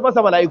turo su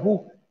masa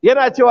mala'iku,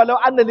 yana cewa lau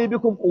anna li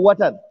bikum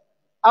quwwatan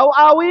aw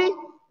awi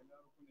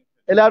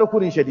ila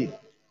rukunin shadid.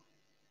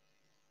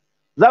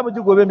 Za mu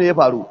ji gobe me ya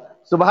faru.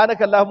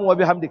 Subhanaka Allahumma wa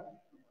bihamdik.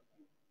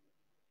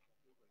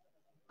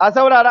 A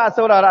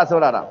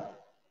saurara.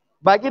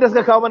 Baki da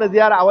suka kawo mana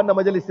ziyara a wannan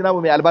majalisi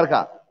namu mai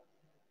albarka.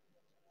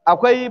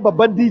 Akwai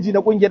babban DJ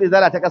na kungiyar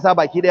Izala ta ƙasa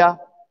baki daya,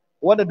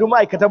 wanda duk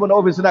ma'aikatanmu na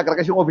ofis suna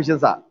karkashin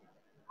ofishinsa.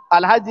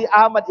 Alhaji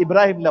Ahmad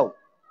Ibrahim Lau.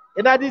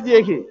 Ina DJ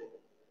yake?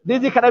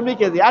 DJ kaɗan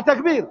miƙe zai. A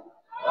takbir.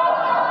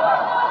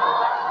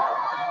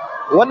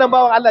 Wannan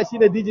bawan Allah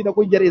shine DJ na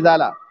kungiyar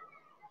Izala.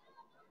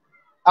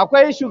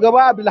 Akwai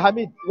shugaba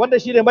Abdulhamid wanda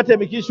shine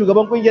mataimakin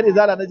shugaban kungiyar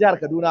Izala na jihar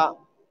Kaduna.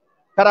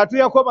 Karatu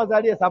ya koma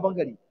Zaria Sabon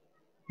Gari.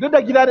 Duk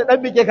da gida da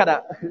dan bike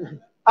kada.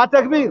 A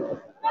takbir.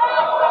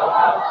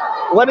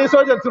 Wani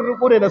sojan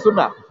turruku ne na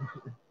sunna.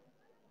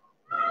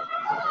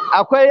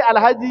 akwai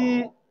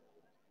Alhaji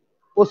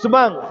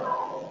Usman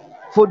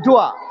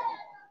Funtuwa,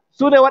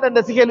 su ne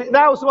waɗanda suke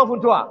na Usman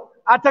Funtuwa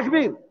a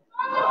takbir.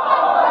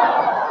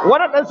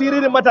 Wannan ɗan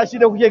siririn matashi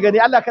da kuke gani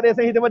Allah kada ya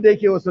san hidimar da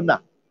yake wa sunna.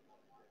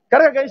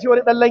 Kar ka gan shi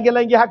wani ɗan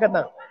lange-lange hakan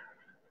nan.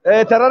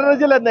 Tarar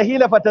rajulan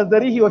nahila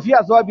fatanzarihi wa fi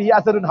aswabihi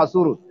asarun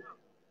hasurun.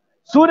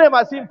 Su ne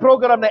masu yin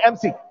program na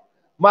MC,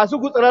 masu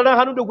gutsararren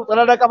hannu da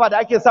gutsararren kafa da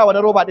ake sa na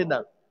roba din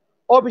nan.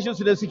 Ofishin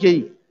su ne suke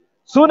yi.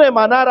 Su ne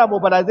Manara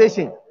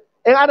Mobilization.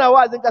 In ana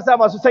wa'azin ƙasa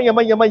masu sanya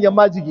manya-manyan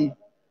majigi,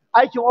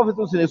 aikin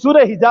ofisin su ne. Su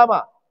ne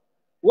Hijama.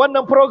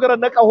 Wannan program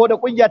na ƙaho da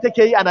ƙungiya take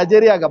yi a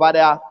Najeriya gaba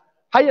ɗaya.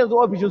 Har yanzu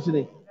ofishin su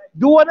ne.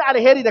 Duk wani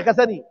alheri da ka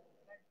sani.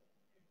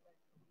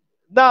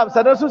 Na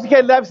sannan su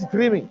suke live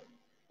streaming.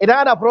 Idan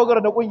ana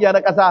program na ƙungiya na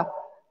ƙasa,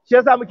 shi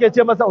yasa muke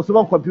ce masa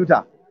Usman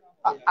Computer.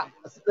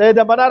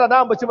 Da Manara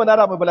na ambaci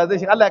Manara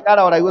Mobilization, Allah ya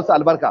ƙara wa rayuwarsu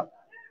albarka.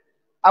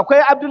 Akwai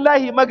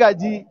Abdullahi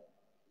Magaji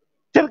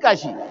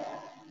Tilkashi.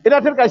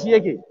 Ina Tilkashi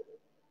yake?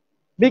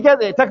 Mike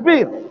tsaye,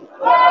 takbir.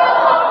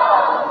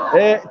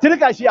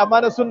 Tilkashi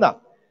amma na sunna.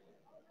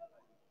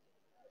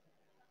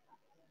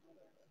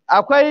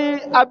 Akwai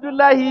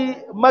Abdullahi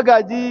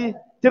Magaji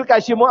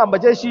Tilkashi mun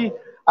ambace shi.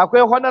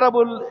 Akwai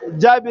Honorable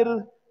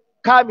Jabir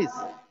Kamis,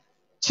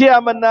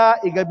 Chairman na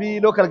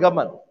Igabi Local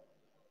Government.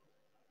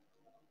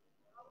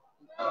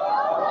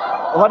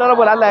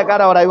 Honorable Allah ya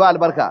kara wa rayuwa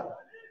albarka.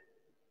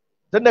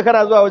 Tunda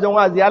kana zuwa wajen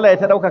wa'azi Allah ya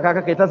ta ɗaukaka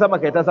ka kai ta sama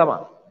kai ta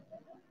sama.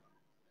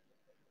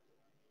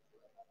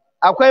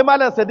 Akwai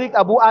Malam Sadiq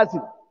Abu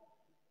Asim.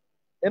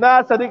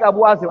 Ina Sadiq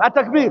Abu Asim a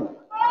takbir.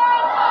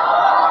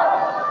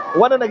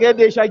 Wannan daga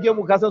yadda ya shage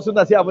mu kasan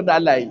sunna sai abin da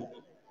Allah ya yi.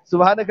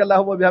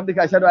 Subhanakallahumma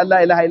bihamdika ashhadu an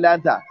la ilaha illa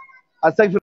anta astaghfiruka